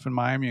done the stuff in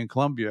Miami and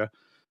Columbia.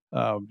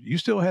 You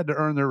still had to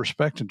earn their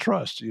respect and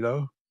trust,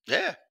 Yeah.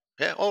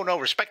 Yeah. Oh, no,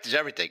 respect is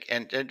everything.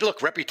 And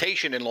look,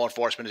 reputation in law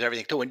enforcement is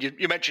everything, too. And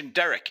you mentioned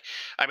Derek.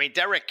 I mean,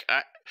 Derek,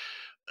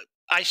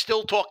 I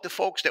still talk to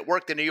folks that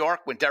worked in New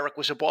York when Derek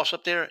was a boss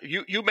up there.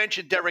 You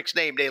mentioned Derek's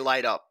name, they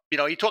light up.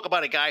 You talk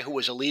about a guy who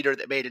was a leader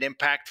that made an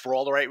impact for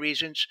all the right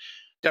reasons.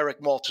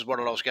 Derek Maltz is one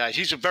of those guys.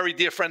 He's a very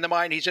dear friend of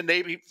mine. He's a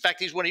neighbor. In fact,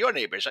 he's one of your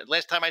neighbors.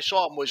 Last time I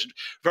saw him was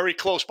very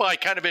close by,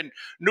 kind of in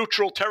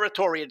neutral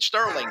territory in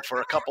Sterling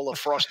for a couple of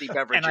frosty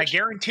beverages. And I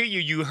guarantee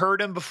you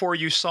heard him before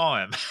you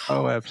saw him.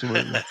 Oh,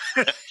 absolutely.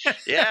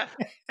 Yeah.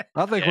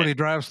 I think when he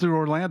drives through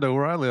Orlando,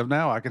 where I live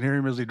now, I can hear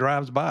him as he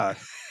drives by.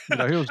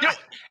 He was,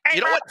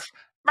 hey,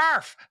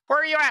 Murph, where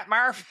are you at,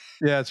 Murph?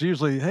 Yeah, it's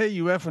usually, hey,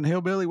 you effing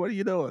hillbilly, what are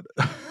you doing?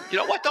 You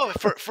know what, though?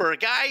 For a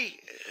guy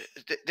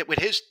that with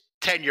his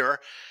tenure,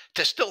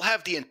 to still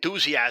have the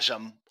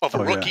enthusiasm of a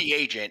rookie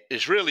agent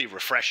is really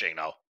refreshing,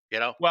 though.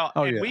 Well,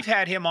 we've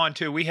had him on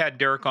too. We had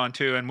Derek on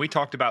too, and we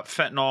talked about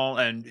fentanyl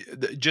and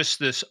just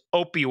this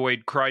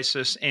opioid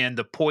crisis and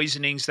the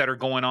poisonings that are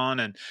going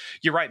on. And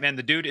you're right, man.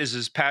 The dude is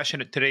as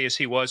passionate today as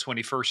he was when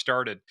he first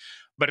started.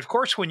 But of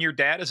course, when your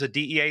dad is a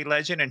DEA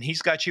legend and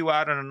he's got you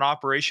out on an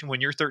operation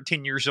when you're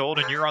 13 years old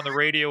and you're on the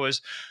radio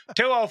as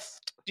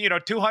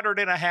 200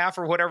 and a half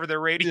or whatever the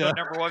radio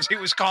number was, he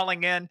was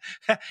calling in.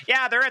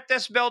 Yeah, they're at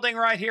this building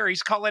right here.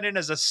 He's calling in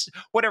as a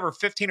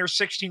 15 or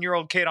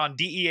 16-year-old kid on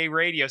DEA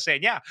radio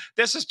saying, yeah,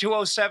 this is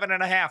 207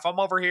 and a half. I'm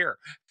over here.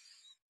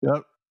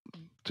 Yep.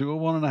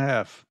 201 and a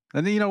half.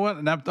 And then you know what?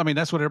 And I mean,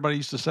 that's what everybody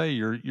used to say.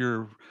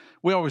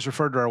 We always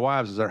referred to our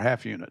wives as our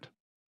half unit.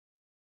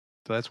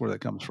 So that's where that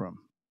comes from.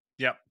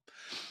 Yep.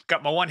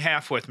 Got my one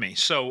half with me.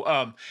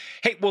 So,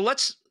 hey, well,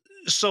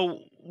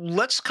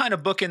 let's kind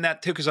of book in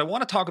that too, because I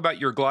want to talk about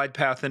your glide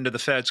path into the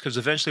feds, because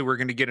eventually we're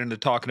going to get into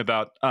talking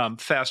about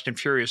Fast and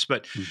Furious.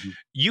 But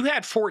you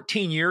had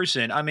 14 years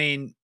in. I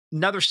mean,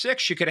 another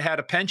 6, you could have had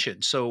a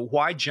pension. So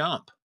why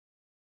jump?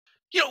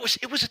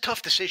 It was a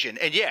tough decision.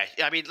 And yeah,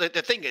 I mean,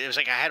 the thing is,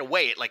 like, I had to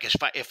weigh it. Like,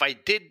 if I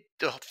did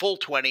the full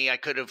 20, I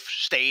could have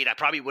stayed. I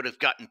probably would have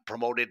gotten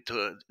promoted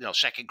to,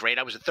 second grade.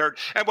 I was a third.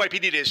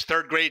 NYPD is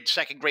third grade,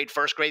 second grade,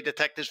 first grade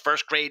detectives.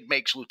 First grade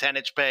makes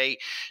lieutenant's pay.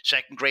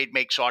 Second grade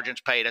makes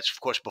sergeant's pay. That's,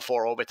 of course,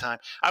 before overtime.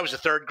 I was a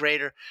third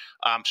grader.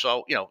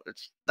 So,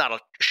 it's not a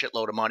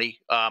shitload of money.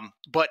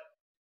 But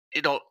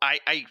I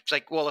was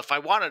like, well, if I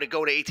wanted to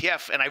go to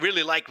ATF and I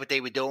really liked what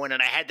they were doing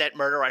and I had that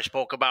murder I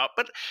spoke about,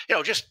 but,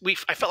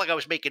 I felt like I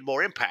was making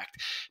more impact.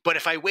 But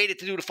if I waited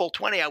to do the full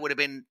 20, I would have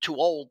been too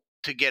old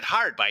to get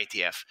hired by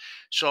ATF.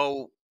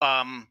 So,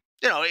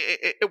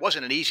 it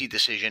wasn't an easy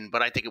decision,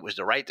 but I think it was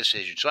the right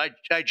decision. So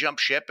I jumped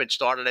ship and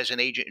started as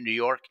an agent in New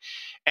York.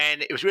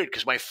 And it was weird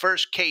because my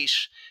first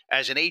case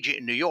as an agent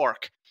in New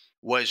York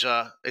was,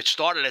 it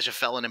started as a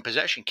felon in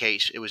possession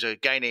case. It was a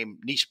guy named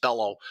Nice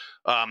Bello,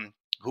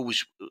 who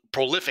was a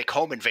prolific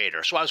home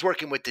invader. So I was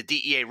working with the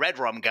DEA Red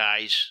Rum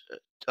guys,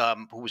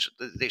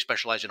 they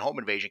specialize in home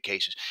invasion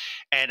cases.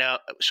 And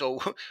so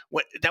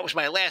that was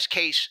my last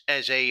case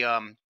as a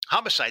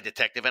homicide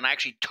detective, and I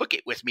actually took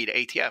it with me to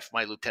ATF.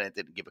 My lieutenant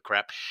didn't give a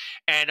crap.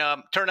 And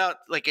turned out,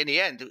 like, in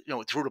the end,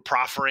 through the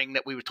proffering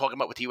that we were talking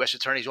about with the U.S.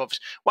 Attorney's Office,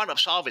 wound up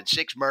solving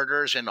 6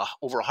 murders and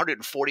over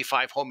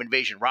 145 home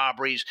invasion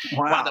robberies.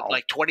 Wow. Wound up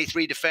like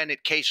 23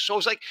 defendant cases. So it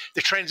was like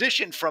the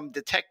transition from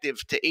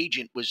detective to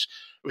agent was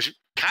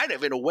kind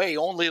of, in a way,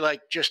 only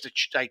like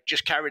I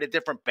just carried a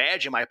different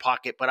badge in my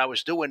pocket, but I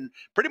was doing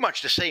pretty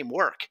much the same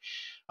work.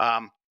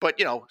 But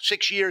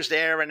 6 years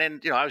there, and then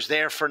I was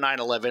there for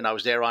 9/11. I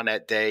was there on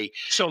that day.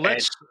 So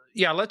let's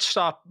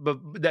stop. But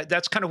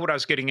that's kind of what I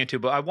was getting into.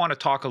 But I want to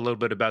talk a little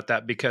bit about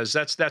that, because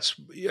that's.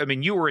 I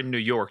mean, you were in New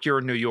York. You're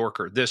a New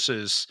Yorker. This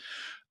is,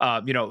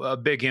 a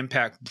big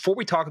impact. Before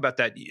we talk about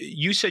that,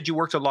 you said you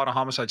worked a lot of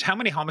homicides. How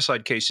many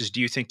homicide cases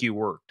do you think you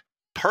worked?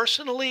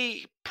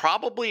 Personally,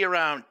 probably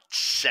around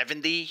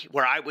 70,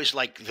 where I was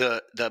like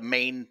the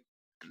main,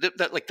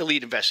 like the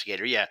lead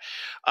investigator. Yeah.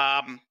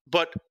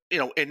 But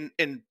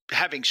in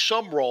having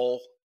some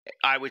role,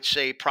 I would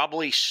say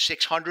probably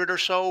 600 or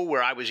so,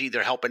 where I was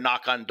either helping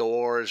knock on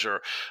doors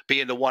or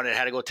being the one that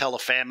had to go tell a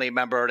family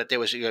member that they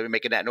was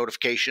making that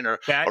notification,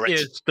 That or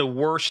it's is the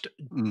worst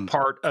Mm.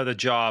 part of the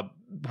job,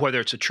 whether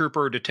it's a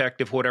trooper,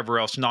 detective, whatever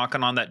else,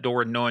 knocking on that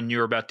door and knowing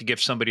you're about to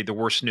give somebody the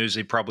worst news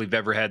they probably have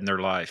ever had in their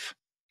life.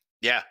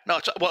 yeah, no,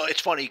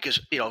 it's funny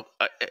because I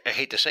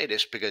hate to say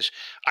this because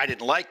I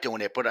didn't like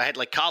doing it, but I had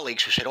like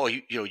colleagues who said, "Oh,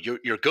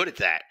 you're good at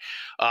that,"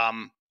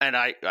 and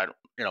I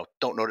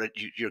don't know that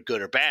you're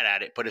good or bad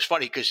at it, but it's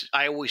funny because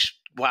I always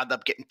wound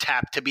up getting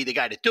tapped to be the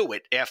guy to do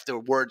it after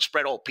word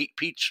spread. Oh,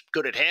 Pete's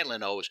good at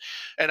handling those,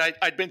 and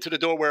I'd been to the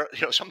door where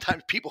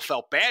sometimes people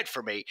felt bad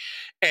for me,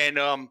 and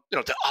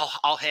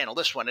I'll handle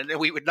this one, and then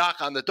we would knock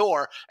on the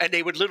door, and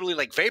they would literally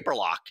like vapor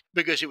lock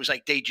because it was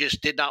like they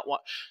just did not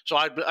want. So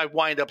I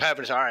wind up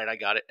having to say, all right, I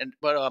got it.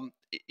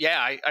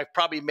 Yeah, I've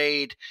probably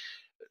made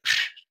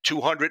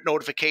 200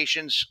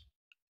 notifications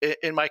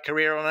in my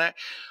career on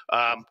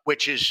that,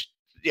 which is,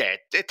 yeah,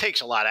 it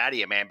takes a lot out of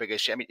you, man.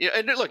 Because I mean,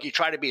 and look, you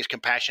try to be as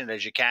compassionate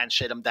as you can,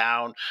 sit them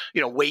down,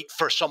 wait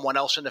for someone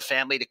else in the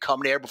family to come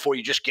there before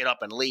you just get up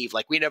and leave.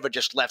 Like we never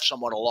just left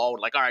someone alone.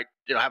 Like, all right,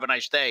 have a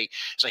nice day.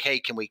 It's like,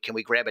 hey, can we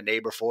grab a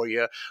neighbor for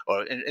you?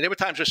 And there were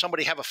times where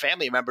somebody have a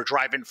family member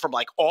driving from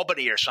like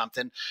Albany or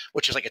something,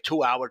 which is like a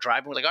 2-hour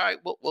drive. And we're like, all right,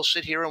 we'll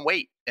sit here and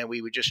wait. And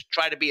we would just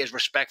try to be as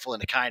respectful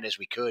and kind as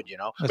we could,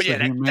 That's But yeah,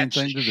 the humane that's a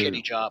thing to do.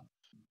 shitty job.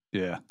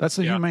 Yeah, that's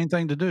the Yeah. humane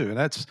thing to do. And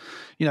that's,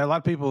 a lot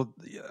of people,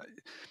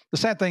 the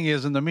sad thing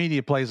is, and the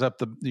media plays up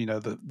the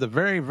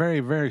very,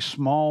 very, very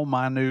small,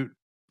 minute,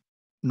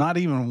 not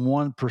even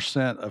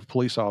 1% of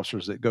police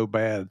officers that go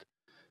bad.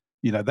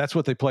 That's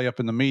what they play up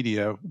in the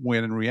media,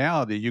 when in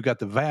reality, you got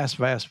the vast,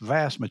 vast,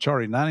 vast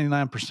majority,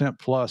 99%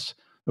 plus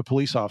of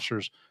police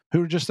officers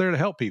who are just there to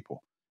help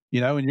people,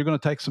 and you're going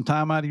to take some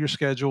time out of your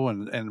schedule.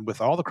 And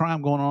with all the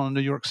crime going on in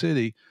New York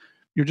City,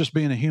 you're just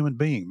being a human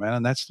being, man.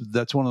 And that's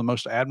one of the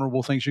most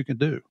admirable things you can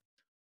do.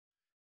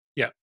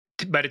 Yeah.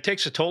 But it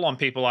takes a toll on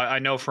people. I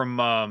know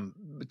from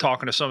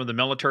talking to some of the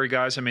military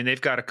guys. I mean,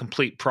 they've got a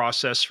complete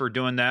process for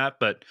doing that.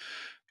 But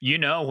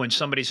when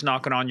somebody's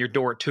knocking on your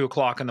door at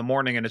 2:00 in the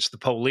morning and it's the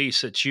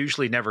police, it's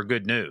usually never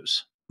good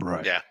news.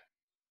 Right.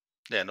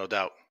 Yeah, no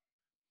doubt.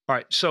 All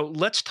right, so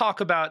let's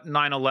talk about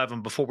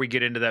 9/11 before we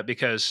get into that,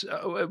 because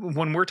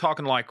when we're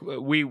talking, like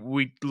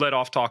we let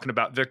off talking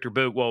about Victor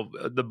Boot, well,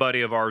 the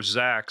buddy of ours,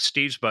 Zach,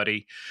 Steve's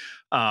buddy,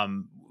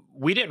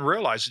 we didn't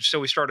realize it, so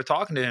we started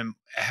talking to him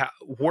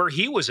where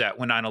he was at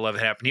when 9/11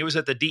 happened. He was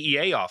at the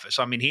DEA office.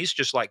 I mean, he's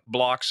just like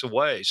blocks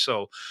away.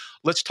 So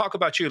let's talk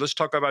about you. Let's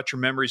talk about your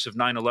memories of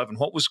 9/11.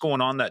 What was going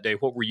on that day?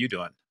 What were you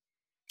doing?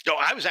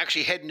 I was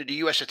actually heading to the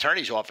U.S.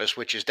 Attorney's office,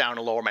 which is down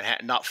in Lower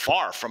Manhattan, not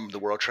far from the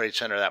World Trade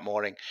Center that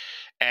morning.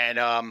 And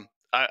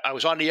I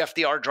was on the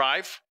FDR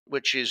Drive,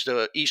 which is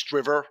the East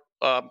River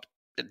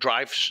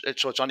Drive.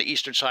 So it's on the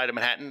eastern side of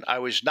Manhattan. I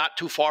was not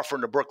too far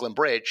from the Brooklyn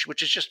Bridge,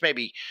 which is just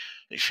maybe,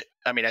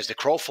 as the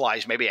crow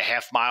flies, maybe a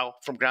half mile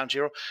from ground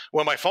zero,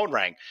 when my phone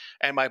rang.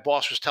 And my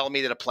boss was telling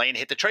me that a plane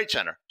hit the Trade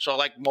Center. So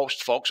like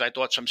most folks, I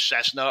thought some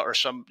Cessna or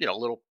some,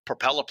 little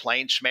propeller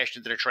plane smashed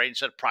into the Trade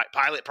Center.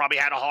 Pilot probably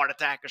had a heart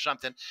attack or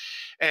something.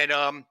 And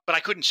but I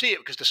couldn't see it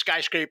because the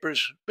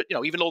skyscrapers, but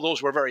even though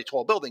those were very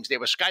tall buildings, there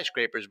were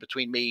skyscrapers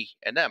between me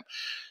and them.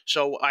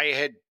 So I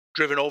had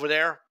driven over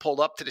there,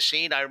 pulled up to the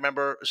scene. I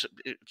remember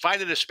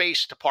finding a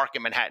space to park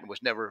in Manhattan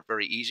was never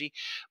very easy.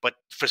 But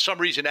for some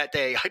reason that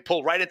day, I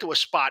pulled right into a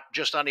spot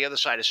just on the other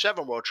side of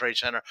 7 World Trade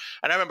Center.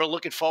 And I remember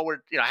looking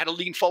forward, I had to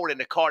lean forward in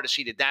the car to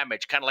see the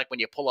damage, kind of like when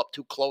you pull up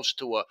too close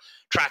to a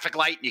traffic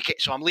light. And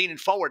so I'm leaning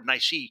forward and I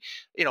see,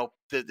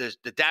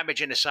 the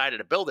damage in the side of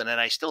the building. And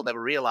I still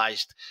never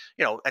realized,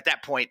 at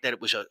that point that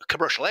it was a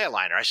commercial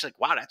airliner. I said,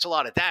 wow, that's a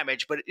lot of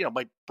damage. But,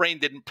 my brain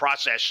didn't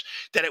process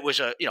that it was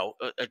a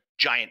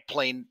giant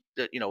plane,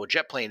 a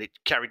jet plane that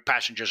carried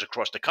passengers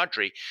across the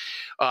country.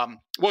 It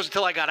wasn't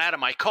until I got out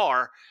of my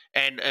car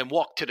and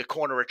walked to the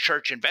corner of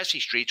Church and Vesey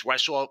Streets where I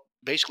saw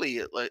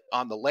basically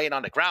on the lane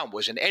on the ground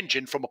was an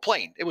engine from a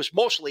plane. It was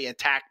mostly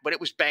intact, but it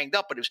was banged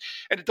up.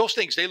 And those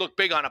things, they look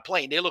big on a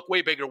plane. They look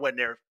way bigger when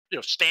they're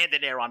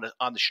standing there on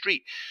the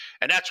street.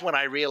 And that's when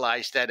I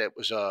realized that it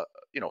was a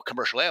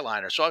commercial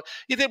airliner. So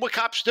you did what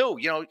cops do,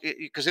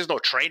 because there's no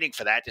training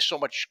for that. There's so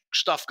much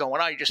stuff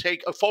going on. You just, hey,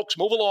 folks,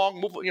 move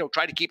along,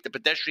 try to keep the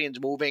pedestrians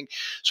moving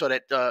so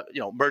that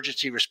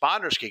emergency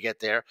responders could get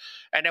there.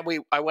 And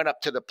then I went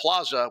up to the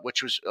plaza,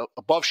 which was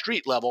above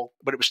street level,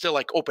 but it was still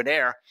like open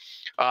air.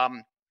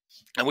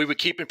 And we were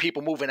keeping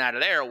people moving out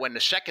of there when the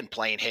second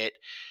plane hit.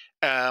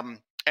 And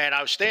I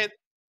was standing.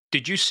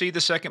 Did you see the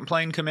second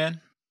plane come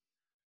in?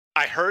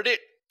 I heard it.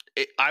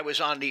 I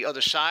was on the other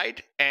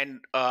side.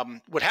 And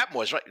what happened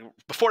was, right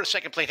before the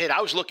second plane hit,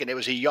 I was looking. It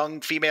was a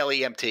young female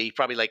EMT,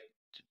 probably like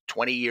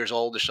 20 years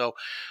old or so,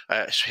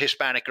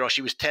 Hispanic girl.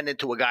 She was tending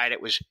to a guy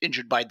that was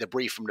injured by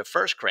debris from the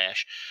first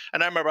crash.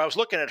 And I remember I was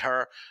looking at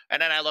her,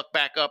 and then I looked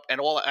back up, and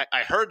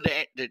I heard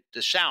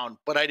the sound,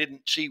 but I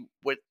didn't see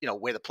where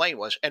the plane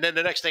was. And then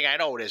the next thing I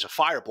know, there's a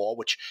fireball,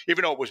 which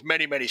even though it was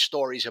many, many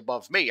stories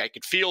above me, I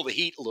could feel the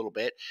heat a little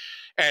bit.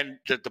 And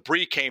the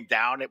debris came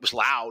down. It was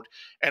loud.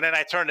 And then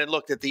I turned and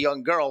looked at the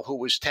young girl who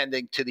was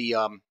tending to the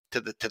to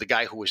the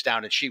guy who was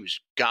down, and she was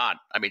gone.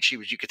 I mean,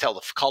 you could tell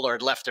the color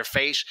had left her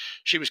face.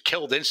 She was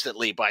killed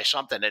instantly by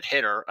something that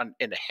hit her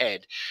in the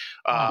head.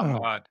 Oh,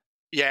 God.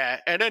 Yeah.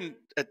 And then,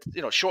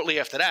 shortly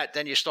after that,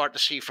 then you start to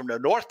see from the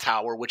North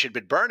Tower, which had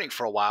been burning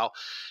for a while,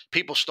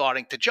 people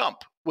starting to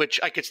jump, which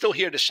I could still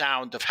hear the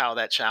sound of how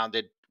that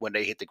sounded when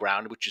they hit the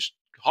ground, which is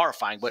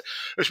horrifying. But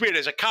it was weird.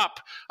 As a cop,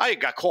 I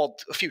got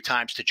called a few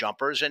times to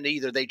jumpers, and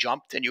either they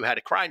jumped and you had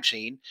a crime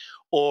scene,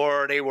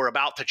 or they were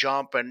about to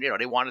jump and,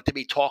 they wanted to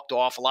be talked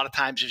off. A lot of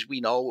times, as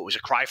we know, it was a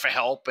cry for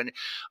help. And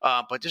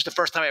but this is the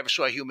first time I ever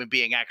saw a human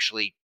being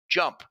actually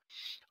jump,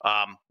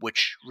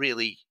 which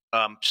really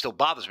still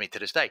bothers me to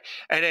this day.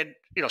 And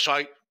then,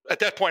 so at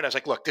that point, I was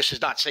like, look, this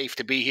is not safe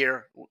to be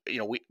here.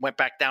 We went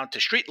back down to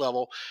street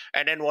level.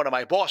 And then one of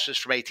my bosses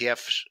from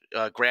ATF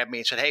grabbed me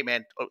and said, hey,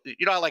 man,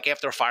 like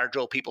after a fire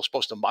drill, people are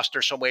supposed to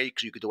muster somewhere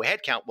because you could do a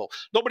head count. Well,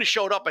 nobody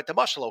showed up at the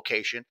muster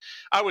location.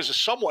 I was a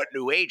somewhat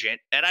new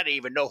agent, and I didn't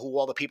even know who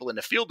all the people in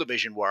the field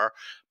division were.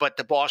 But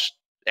the boss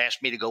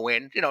asked me to go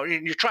in.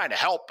 You're trying to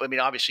help. I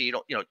mean, obviously, you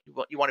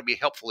want to be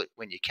helpful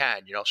when you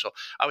can. So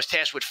I was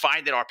tasked with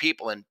finding our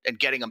people and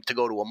getting them to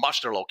go to a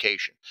muster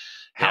location.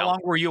 How long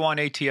were you on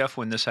ATF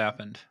when this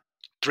happened?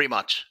 3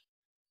 months.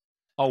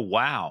 Oh,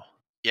 wow.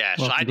 Yeah,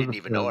 so I didn't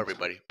even know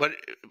everybody. But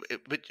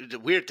the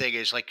weird thing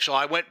is, so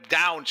I went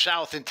down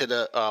south into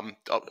the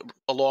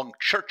along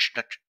Church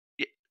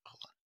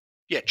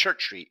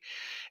Street,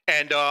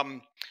 and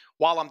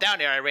while I'm down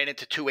there, I ran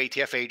into 2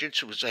 ATF agents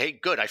who was, hey,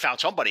 good, I found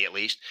somebody at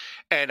least.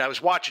 And I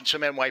was watching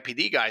some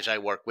NYPD guys I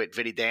work with,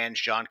 Vinny Dans,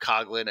 John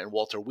Coughlin, and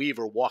Walter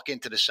Weaver, walk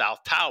into the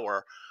South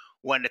Tower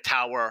when the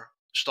tower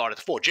started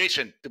to fall.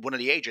 Jason, one of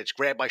the agents,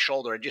 grabbed my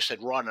shoulder and just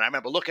said, run. And I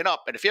remember looking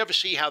up, and if you ever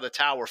see how the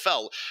tower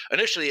fell,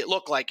 initially it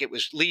looked like it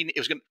was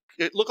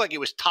it looked like it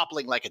was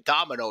toppling like a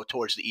domino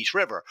towards the East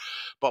River.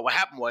 But what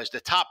happened was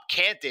the top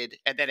canted,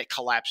 and then it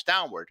collapsed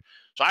downward.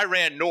 So I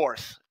ran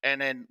north, and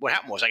then what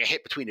happened was I got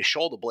hit between the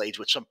shoulder blades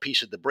with some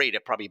piece of debris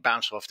that probably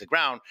bounced off the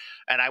ground,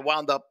 and I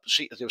wound up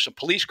there were some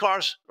police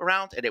cars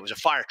around, and it was a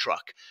fire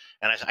truck,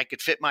 and I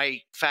could fit my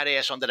fat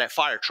ass under that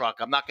fire truck.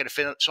 I'm not going to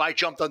fit it, so I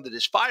jumped under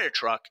this fire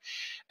truck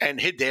and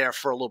hid there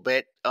for a little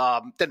bit.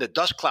 Then the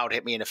dust cloud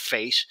hit me in the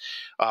face,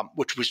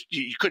 which was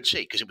you couldn't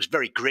see because it was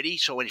very gritty.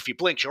 So if you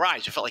blinked your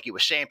eyes, it felt like it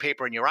was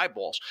sandpaper in your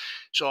eyeballs.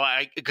 So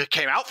I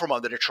came out from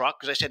under the truck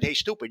because I said, "Hey,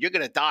 stupid, you're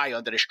going to die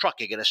under this truck.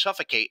 You're going to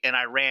suffocate." And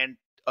I ran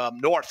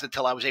north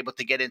until I was able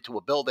to get into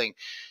a building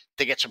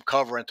to get some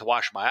cover and to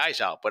wash my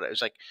eyes out. But it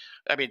was like,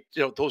 I mean,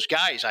 those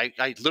guys, I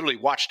literally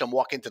watched them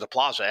walk into the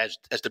plaza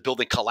as the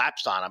building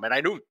collapsed on them. And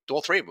I knew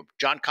all 3 of them.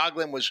 John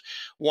Coughlin was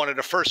one of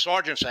the first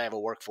sergeants I ever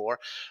worked for.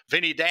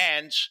 Vinny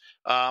Dans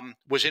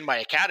was in my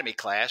academy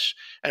class.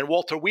 And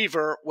Walter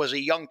Weaver was a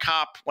young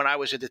cop when I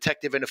was a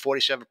detective in the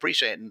 47th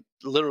precinct, and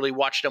literally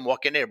watched them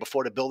walk in there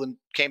before the building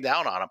came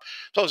down on them.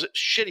 So it was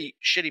a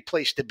shitty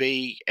place to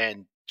be.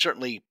 And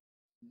certainly,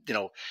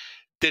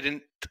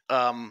 didn't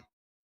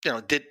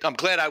I'm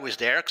glad I was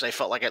there because I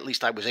felt like at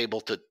least I was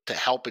able to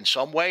help in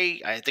some way.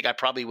 I think I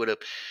probably would have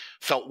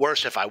felt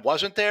worse if I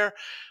wasn't there.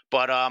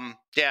 But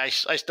I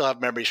still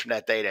have memories from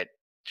that day that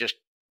just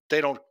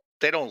they don't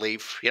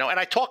leave, and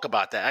I talk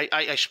about that.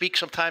 I speak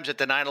sometimes at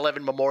the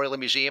 9/11 Memorial and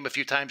Museum a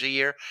few times a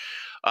year,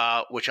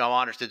 which I'm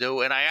honored to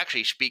do. And I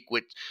actually speak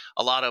with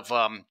a lot of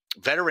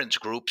veterans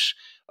groups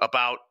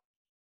about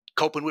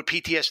coping with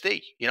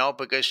PTSD,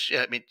 because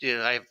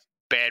I have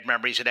bad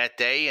memories of that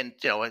day, and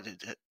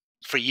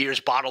for years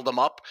bottled them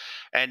up,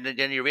 and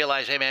then you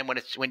realize, hey man,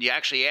 when you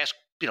actually ask,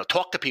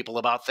 talk to people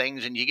about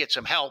things and you get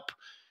some help,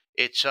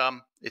 it's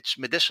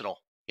medicinal,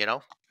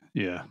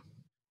 Yeah.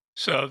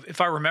 So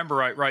if I remember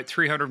right,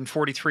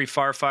 343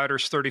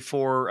 firefighters,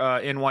 34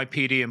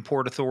 NYPD and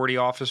Port Authority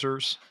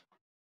officers.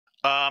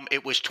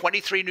 It was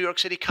 23 New York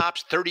City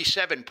cops,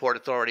 37 Port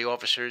Authority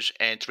officers,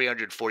 and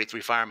 343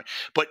 firemen.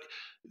 But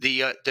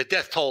the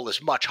death toll is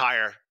much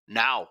higher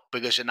now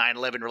because of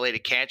 9/11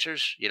 related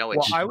cancers.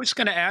 Well, I was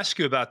going to ask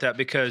you about that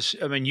because,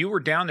 you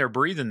were down there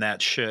breathing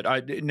that shit.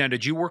 Now,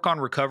 did you work on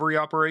recovery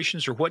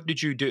operations or what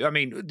did you do?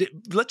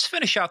 Let's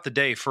finish out the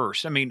day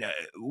first.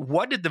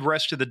 What did the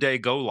rest of the day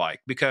go like?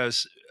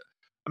 Because,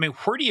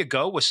 where do you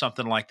go with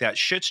something like that?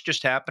 Shit's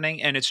just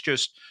happening and it's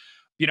just,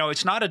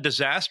 it's not a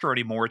disaster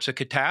anymore. It's a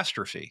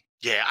catastrophe.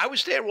 Yeah, I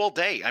was there all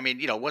day.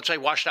 Once I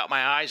washed out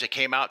my eyes, I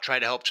came out, tried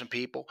to help some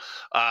people.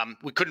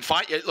 We couldn't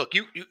find – look,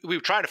 we were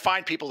trying to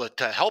find people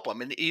to help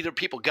them, and either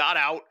people got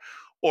out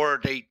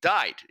or they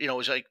died. It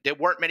was like there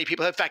weren't many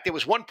people. In fact, there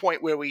was one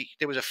point where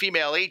there was a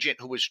female agent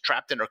who was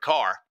trapped in her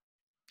car,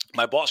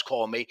 my boss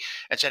called me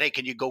and said, "Hey,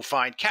 can you go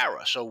find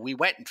Kara?" So we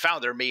went and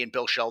found her, me and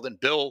Bill Sheldon.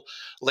 Bill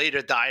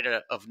later died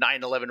of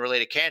 9/11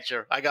 related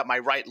cancer. I got my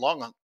right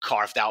lung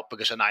carved out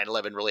because of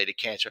 9/11 related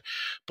cancer.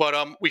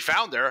 But we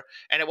found her,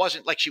 and it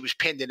wasn't like she was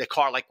pinned in a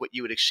car like what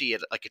you would see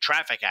at like a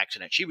traffic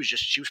accident. She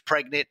was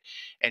pregnant,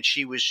 and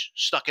she was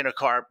stuck in her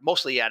car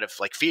mostly out of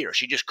like fear.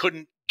 She just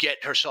couldn't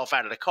get herself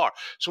out of the car.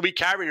 So we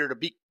carried her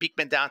to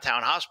Beekman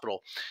Downtown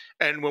Hospital.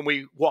 And when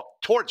we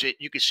walked towards it,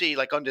 you could see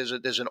like there's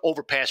an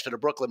overpass for the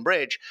Brooklyn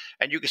Bridge,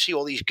 and you could see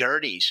all these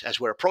gurneys as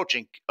we're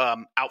approaching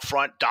out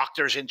front,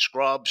 doctors in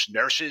scrubs,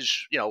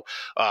 nurses,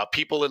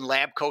 people in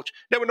lab coats.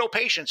 There were no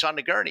patients on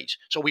the gurneys.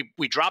 So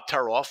we dropped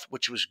her off,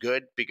 which was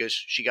good because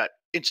she got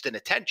instant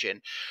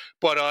attention.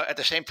 But at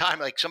the same time,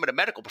 like some of the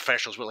medical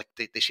professionals were like,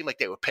 they seemed like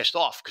they were pissed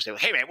off because they were,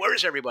 "Hey man, where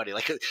is everybody?"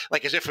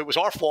 Like as if it was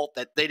our fault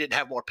that they didn't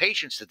have more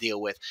patients to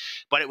deal with.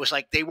 But it was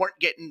like they weren't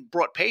getting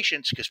brought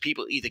patients because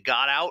people either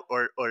got out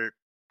or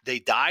they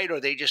died,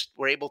 or they just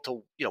were able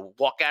to,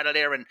 walk out of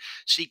there and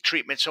seek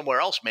treatment somewhere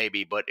else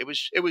maybe. But it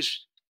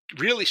was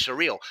really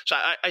surreal. So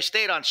I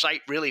stayed on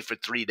site really for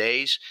 3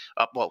 days.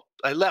 Well,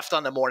 I left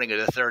on the morning of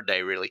the third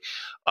day really.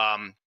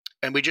 And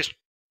we just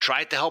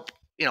tried to help,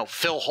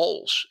 fill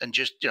holes and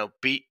just,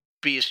 be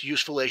as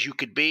useful as you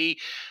could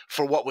be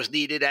for what was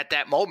needed at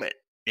that moment,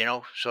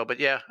 So, but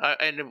yeah,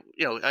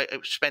 I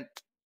spent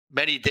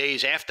many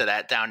days after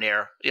that down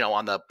there,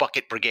 on the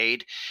bucket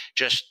brigade,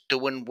 just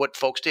doing what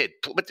folks did.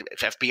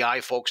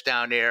 FBI folks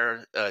down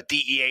there,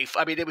 DEA.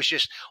 I mean, it was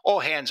just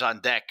all hands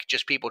on deck,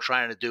 just people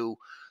trying to do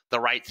the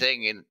right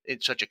thing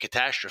in such a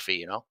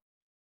catastrophe,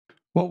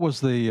 What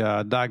was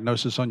the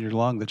diagnosis on your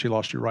lung that you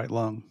lost your right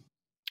lung?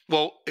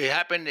 Well, it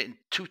happened in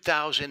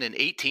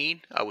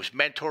 2018. I was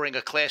mentoring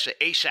a class of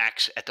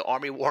ASACs at the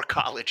Army War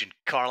College in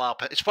Carlisle.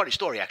 It's a funny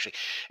story, actually,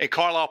 in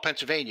Carlisle,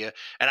 Pennsylvania.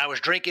 And I was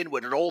drinking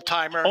with an old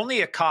timer.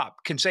 Only a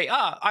cop can say,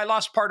 I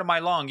lost part of my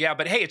lung. Yeah,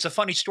 but hey, it's a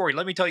funny story.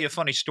 Let me tell you a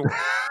funny story.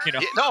 Yeah,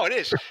 no, it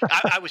is.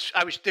 I was.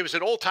 There was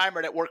an old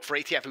timer that worked for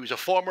ATF. He was a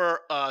former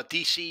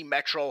DC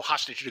Metro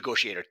hostage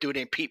negotiator, dude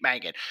named Pete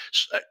Mangan.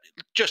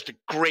 Just a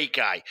great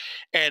guy.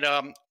 And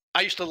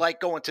I used to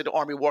like going to the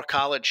Army War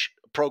College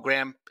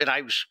program, and I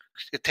was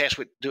tasked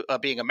with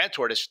being a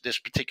mentor to this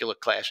particular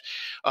class.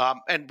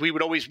 And we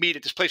would always meet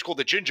at this place called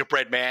the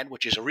Gingerbread Man,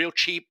 which is a real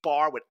cheap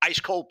bar with ice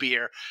cold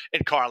beer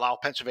in Carlisle,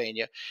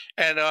 Pennsylvania.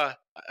 And I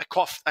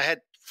coughed. I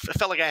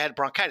felt like I had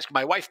bronchitis.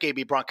 My wife gave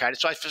me bronchitis,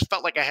 so I just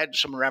felt like I had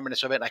some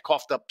remnants of it, and I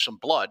coughed up some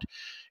blood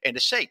in the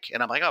sink.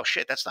 And I'm like, oh,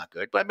 shit, that's not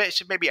good. But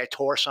maybe I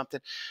tore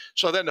something.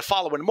 So then the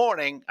following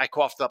morning, I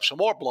coughed up some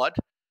more blood.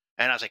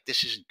 And I was like,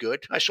 this isn't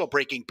good. I saw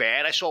Breaking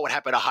Bad. I saw what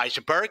happened to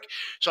Heisenberg.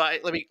 So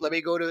let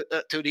me go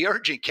to the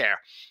urgent care.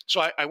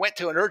 So I went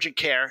to an urgent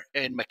care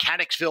in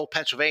Mechanicsville,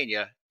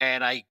 Pennsylvania,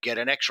 and I get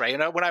an X-ray.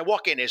 And when I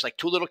walk in, there's like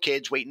two little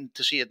kids waiting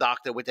to see a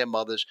doctor with their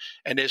mothers,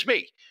 and there's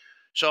me.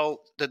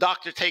 So the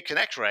doctor takes an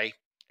X-ray,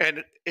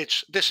 and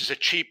this is a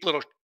cheap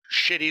little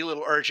shitty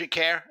little urgent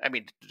care. I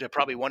mean, they're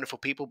probably wonderful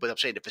people, but I'm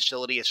saying the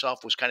facility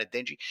itself was kind of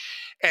dingy.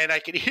 And I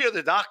could hear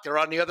the doctor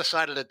on the other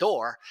side of the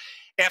door.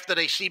 After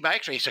they see my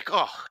X-ray, he's like,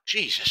 "Oh,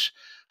 Jesus.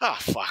 Oh,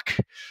 fuck.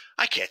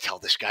 I can't tell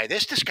this guy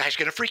this. This guy's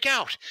going to freak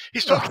out."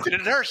 He's talking to the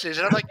nurses.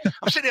 And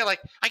I'm sitting there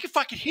like, I can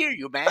fucking hear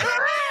you, man.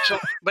 So,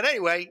 but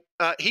anyway,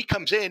 he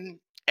comes in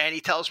and he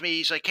tells me,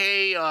 he's like,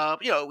 "Hey,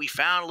 we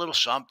found a little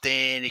something.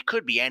 It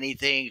could be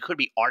anything. It could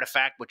be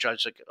artifact," which I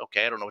was like,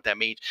 okay, I don't know what that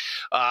means.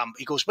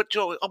 He goes, "But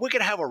we're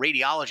going to have a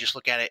radiologist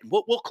look at it, and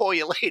we'll call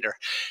you later."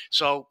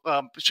 So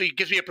he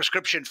gives me a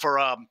prescription for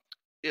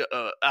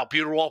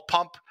albuterol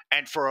pump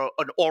and for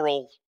an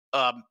oral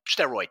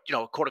steroid,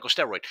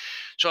 corticosteroid.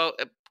 So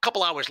a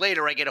couple hours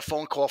later, I get a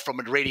phone call from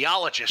a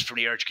radiologist from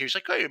the urgent care. He's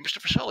like, "Hey, Mr.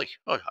 Forcelli,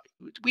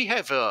 we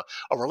have a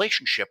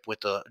relationship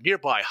with a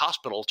nearby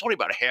hospital. It's only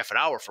about a half an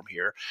hour from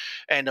here.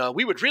 And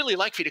we would really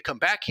like for you to come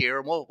back here,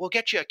 and we'll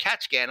get you a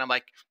CAT scan." I'm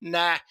like,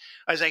 nah.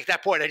 I was like, at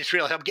that point, I just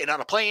realized I'm getting on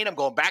a plane. I'm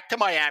going back to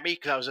Miami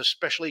because I was a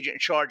special agent in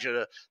charge of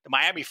the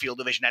Miami field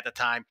division at the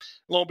time.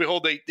 Lo and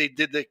behold, they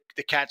did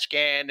the CAT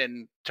scan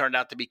and turned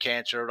out to be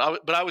cancer.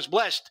 But I was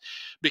blessed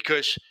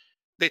because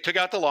they took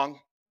out the lung.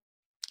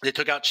 They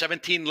took out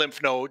 17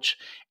 lymph nodes,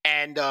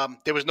 and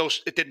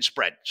it didn't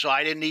spread. So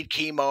I didn't need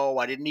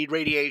chemo. I didn't need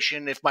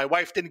radiation. If my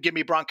wife didn't give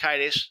me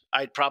bronchitis,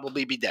 I'd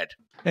probably be dead.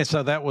 And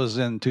so that was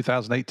in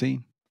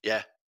 2018?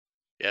 Yeah.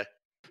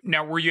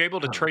 Now, were you able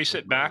to trace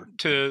it back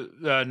to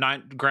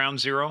ground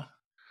zero?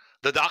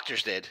 The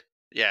doctors did.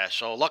 Yeah.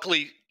 So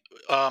luckily,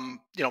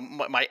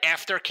 my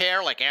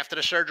aftercare, like after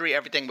the surgery,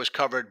 everything was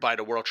covered by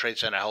the World Trade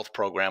Center Health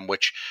Program,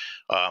 which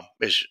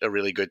is a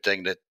really good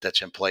thing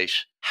that's in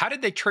place. How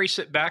did they trace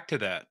it back to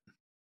that?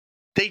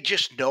 They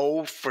just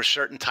know for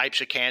certain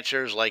types of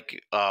cancers,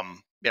 like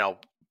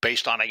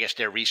based on, I guess,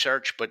 their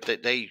research. But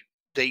you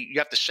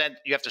have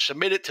to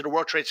submit it to the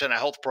World Trade Center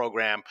Health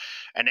Program,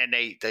 and then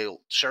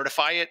they'll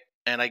certify it.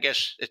 And I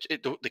guess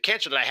the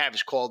cancer that I have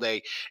is called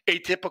a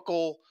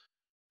atypical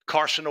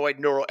carcinoid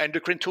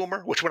neuroendocrine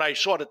tumor, which when I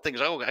saw the things,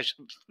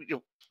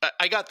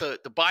 I got the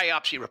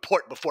biopsy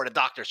report before the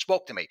doctor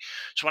spoke to me.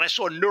 So when I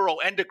saw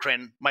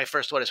neuroendocrine, my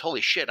first thought is,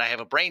 holy shit, I have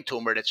a brain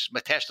tumor that's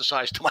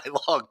metastasized to my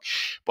lung.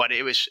 But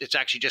it's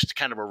actually just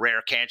kind of a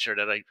rare cancer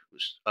that I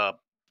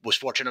was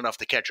fortunate enough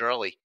to catch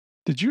early.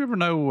 Did you ever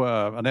know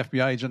an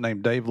FBI agent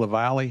named Dave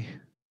LaValle?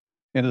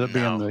 Ended up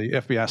being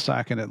the FBI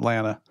SAC in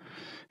Atlanta.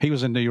 He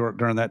was in New York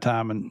during that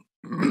time,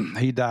 and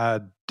he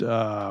died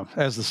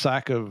as the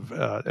SAC of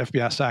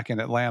FBI SAC in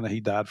Atlanta. He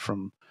died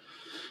from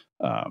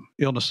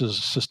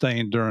illnesses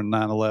sustained during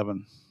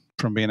 9/11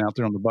 from being out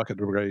there on the bucket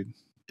brigade.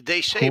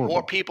 They say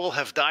more people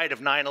have died of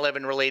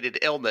 9/11 related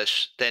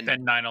illness than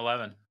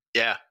 9/11.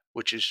 Yeah,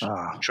 which is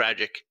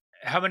tragic.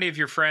 How many of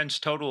your friends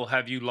total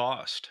have you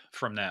lost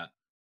from that?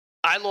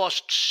 I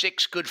lost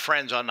 6 good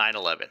friends on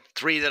 9/11.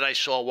 3 that I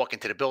saw walk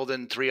into the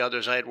building, 3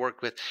 others I had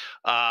worked with,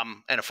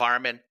 and a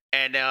fireman.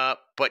 And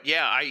but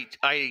yeah,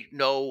 I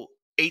know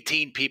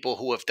 18 people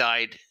who have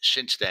died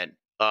since then.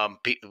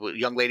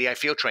 Young lady I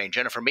field trained,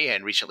 Jennifer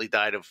Meehan, recently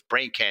died of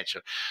brain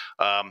cancer.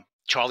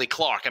 Charlie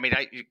Clark. I mean,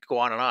 I go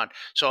on and on.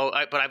 So,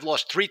 but I've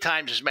lost 3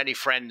 times as many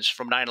friends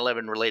from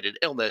 9/11 related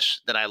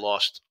illness than I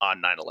lost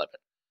on 9/11.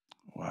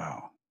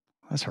 Wow,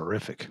 that's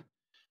horrific.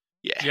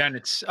 Yeah, and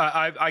it's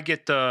I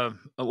get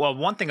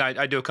one thing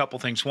I do a couple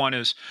things. One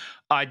is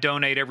I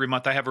donate every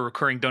month. I have a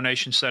recurring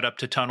donation set up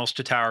to Tunnels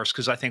to Towers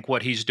because I think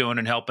what he's doing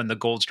and helping the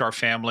Gold Star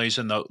families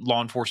and the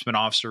law enforcement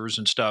officers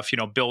and stuff,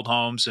 build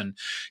homes and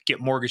get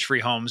mortgage-free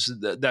homes.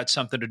 That's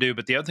something to do.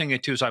 But the other thing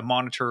too is I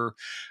monitor.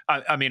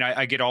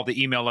 I get all the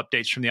email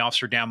updates from the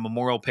Officer Down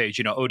Memorial page,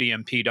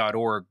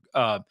 odmp.org,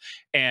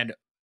 and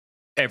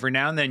every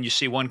now and then you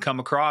see one come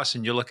across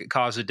and you look at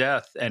cause of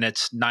death and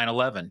it's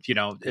 9/11.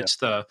 It's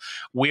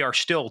we are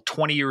still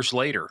 22 years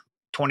later,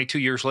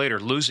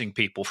 losing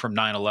people from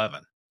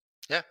 9/11.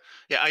 Yeah.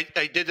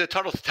 I did the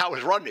Tunnel to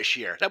Towers run this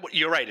year.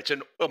 You're right. It's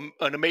an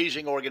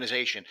amazing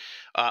organization.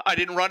 I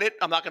didn't run it.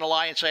 I'm not going to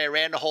lie and say I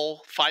ran the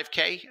whole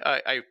 5K.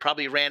 I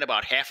probably ran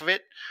about half of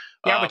it.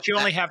 Yeah, but you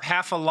only have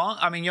half a lung.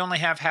 I mean, you only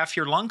have half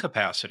your lung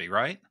capacity,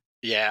 right?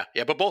 Yeah.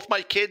 But both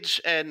my kids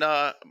and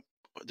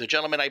the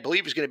gentleman I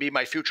believe is going to be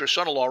my future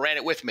son-in-law ran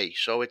it with me.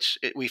 So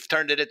we've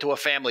turned it into a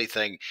family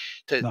thing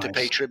to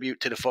pay tribute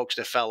to the folks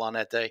that fell on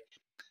that day.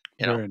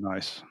 Very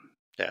nice.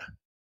 Yeah.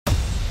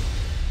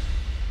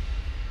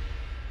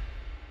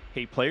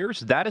 Hey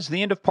players, that is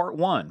the end of part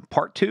 1.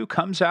 Part 2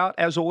 comes out,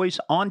 as always,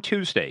 on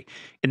Tuesday.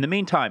 In the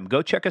meantime,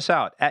 go check us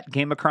out at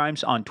Game of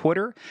Crimes on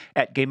Twitter,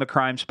 at Game of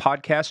Crimes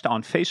Podcast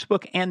on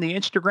Facebook and the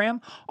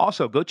Instagram.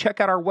 Also, go check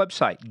out our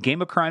website,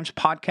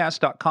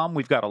 gameofcrimespodcast.com.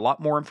 We've got a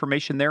lot more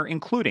information there,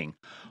 including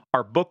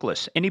our book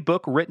list. Any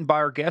book written by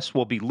our guests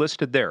will be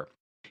listed there.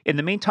 In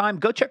the meantime,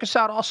 go check us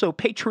out also,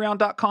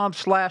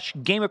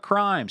 patreon.com/Game of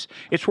Crimes.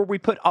 It's where we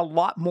put a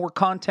lot more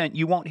content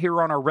you won't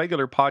hear on our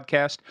regular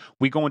podcast.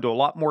 We go into a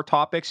lot more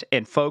topics,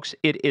 and folks,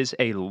 it is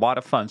a lot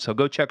of fun. So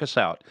go check us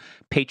out,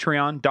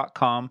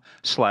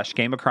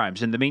 patreon.com/Game of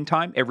Crimes. In the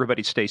meantime,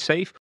 everybody stay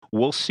safe.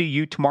 We'll see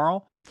you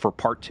tomorrow for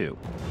part 2.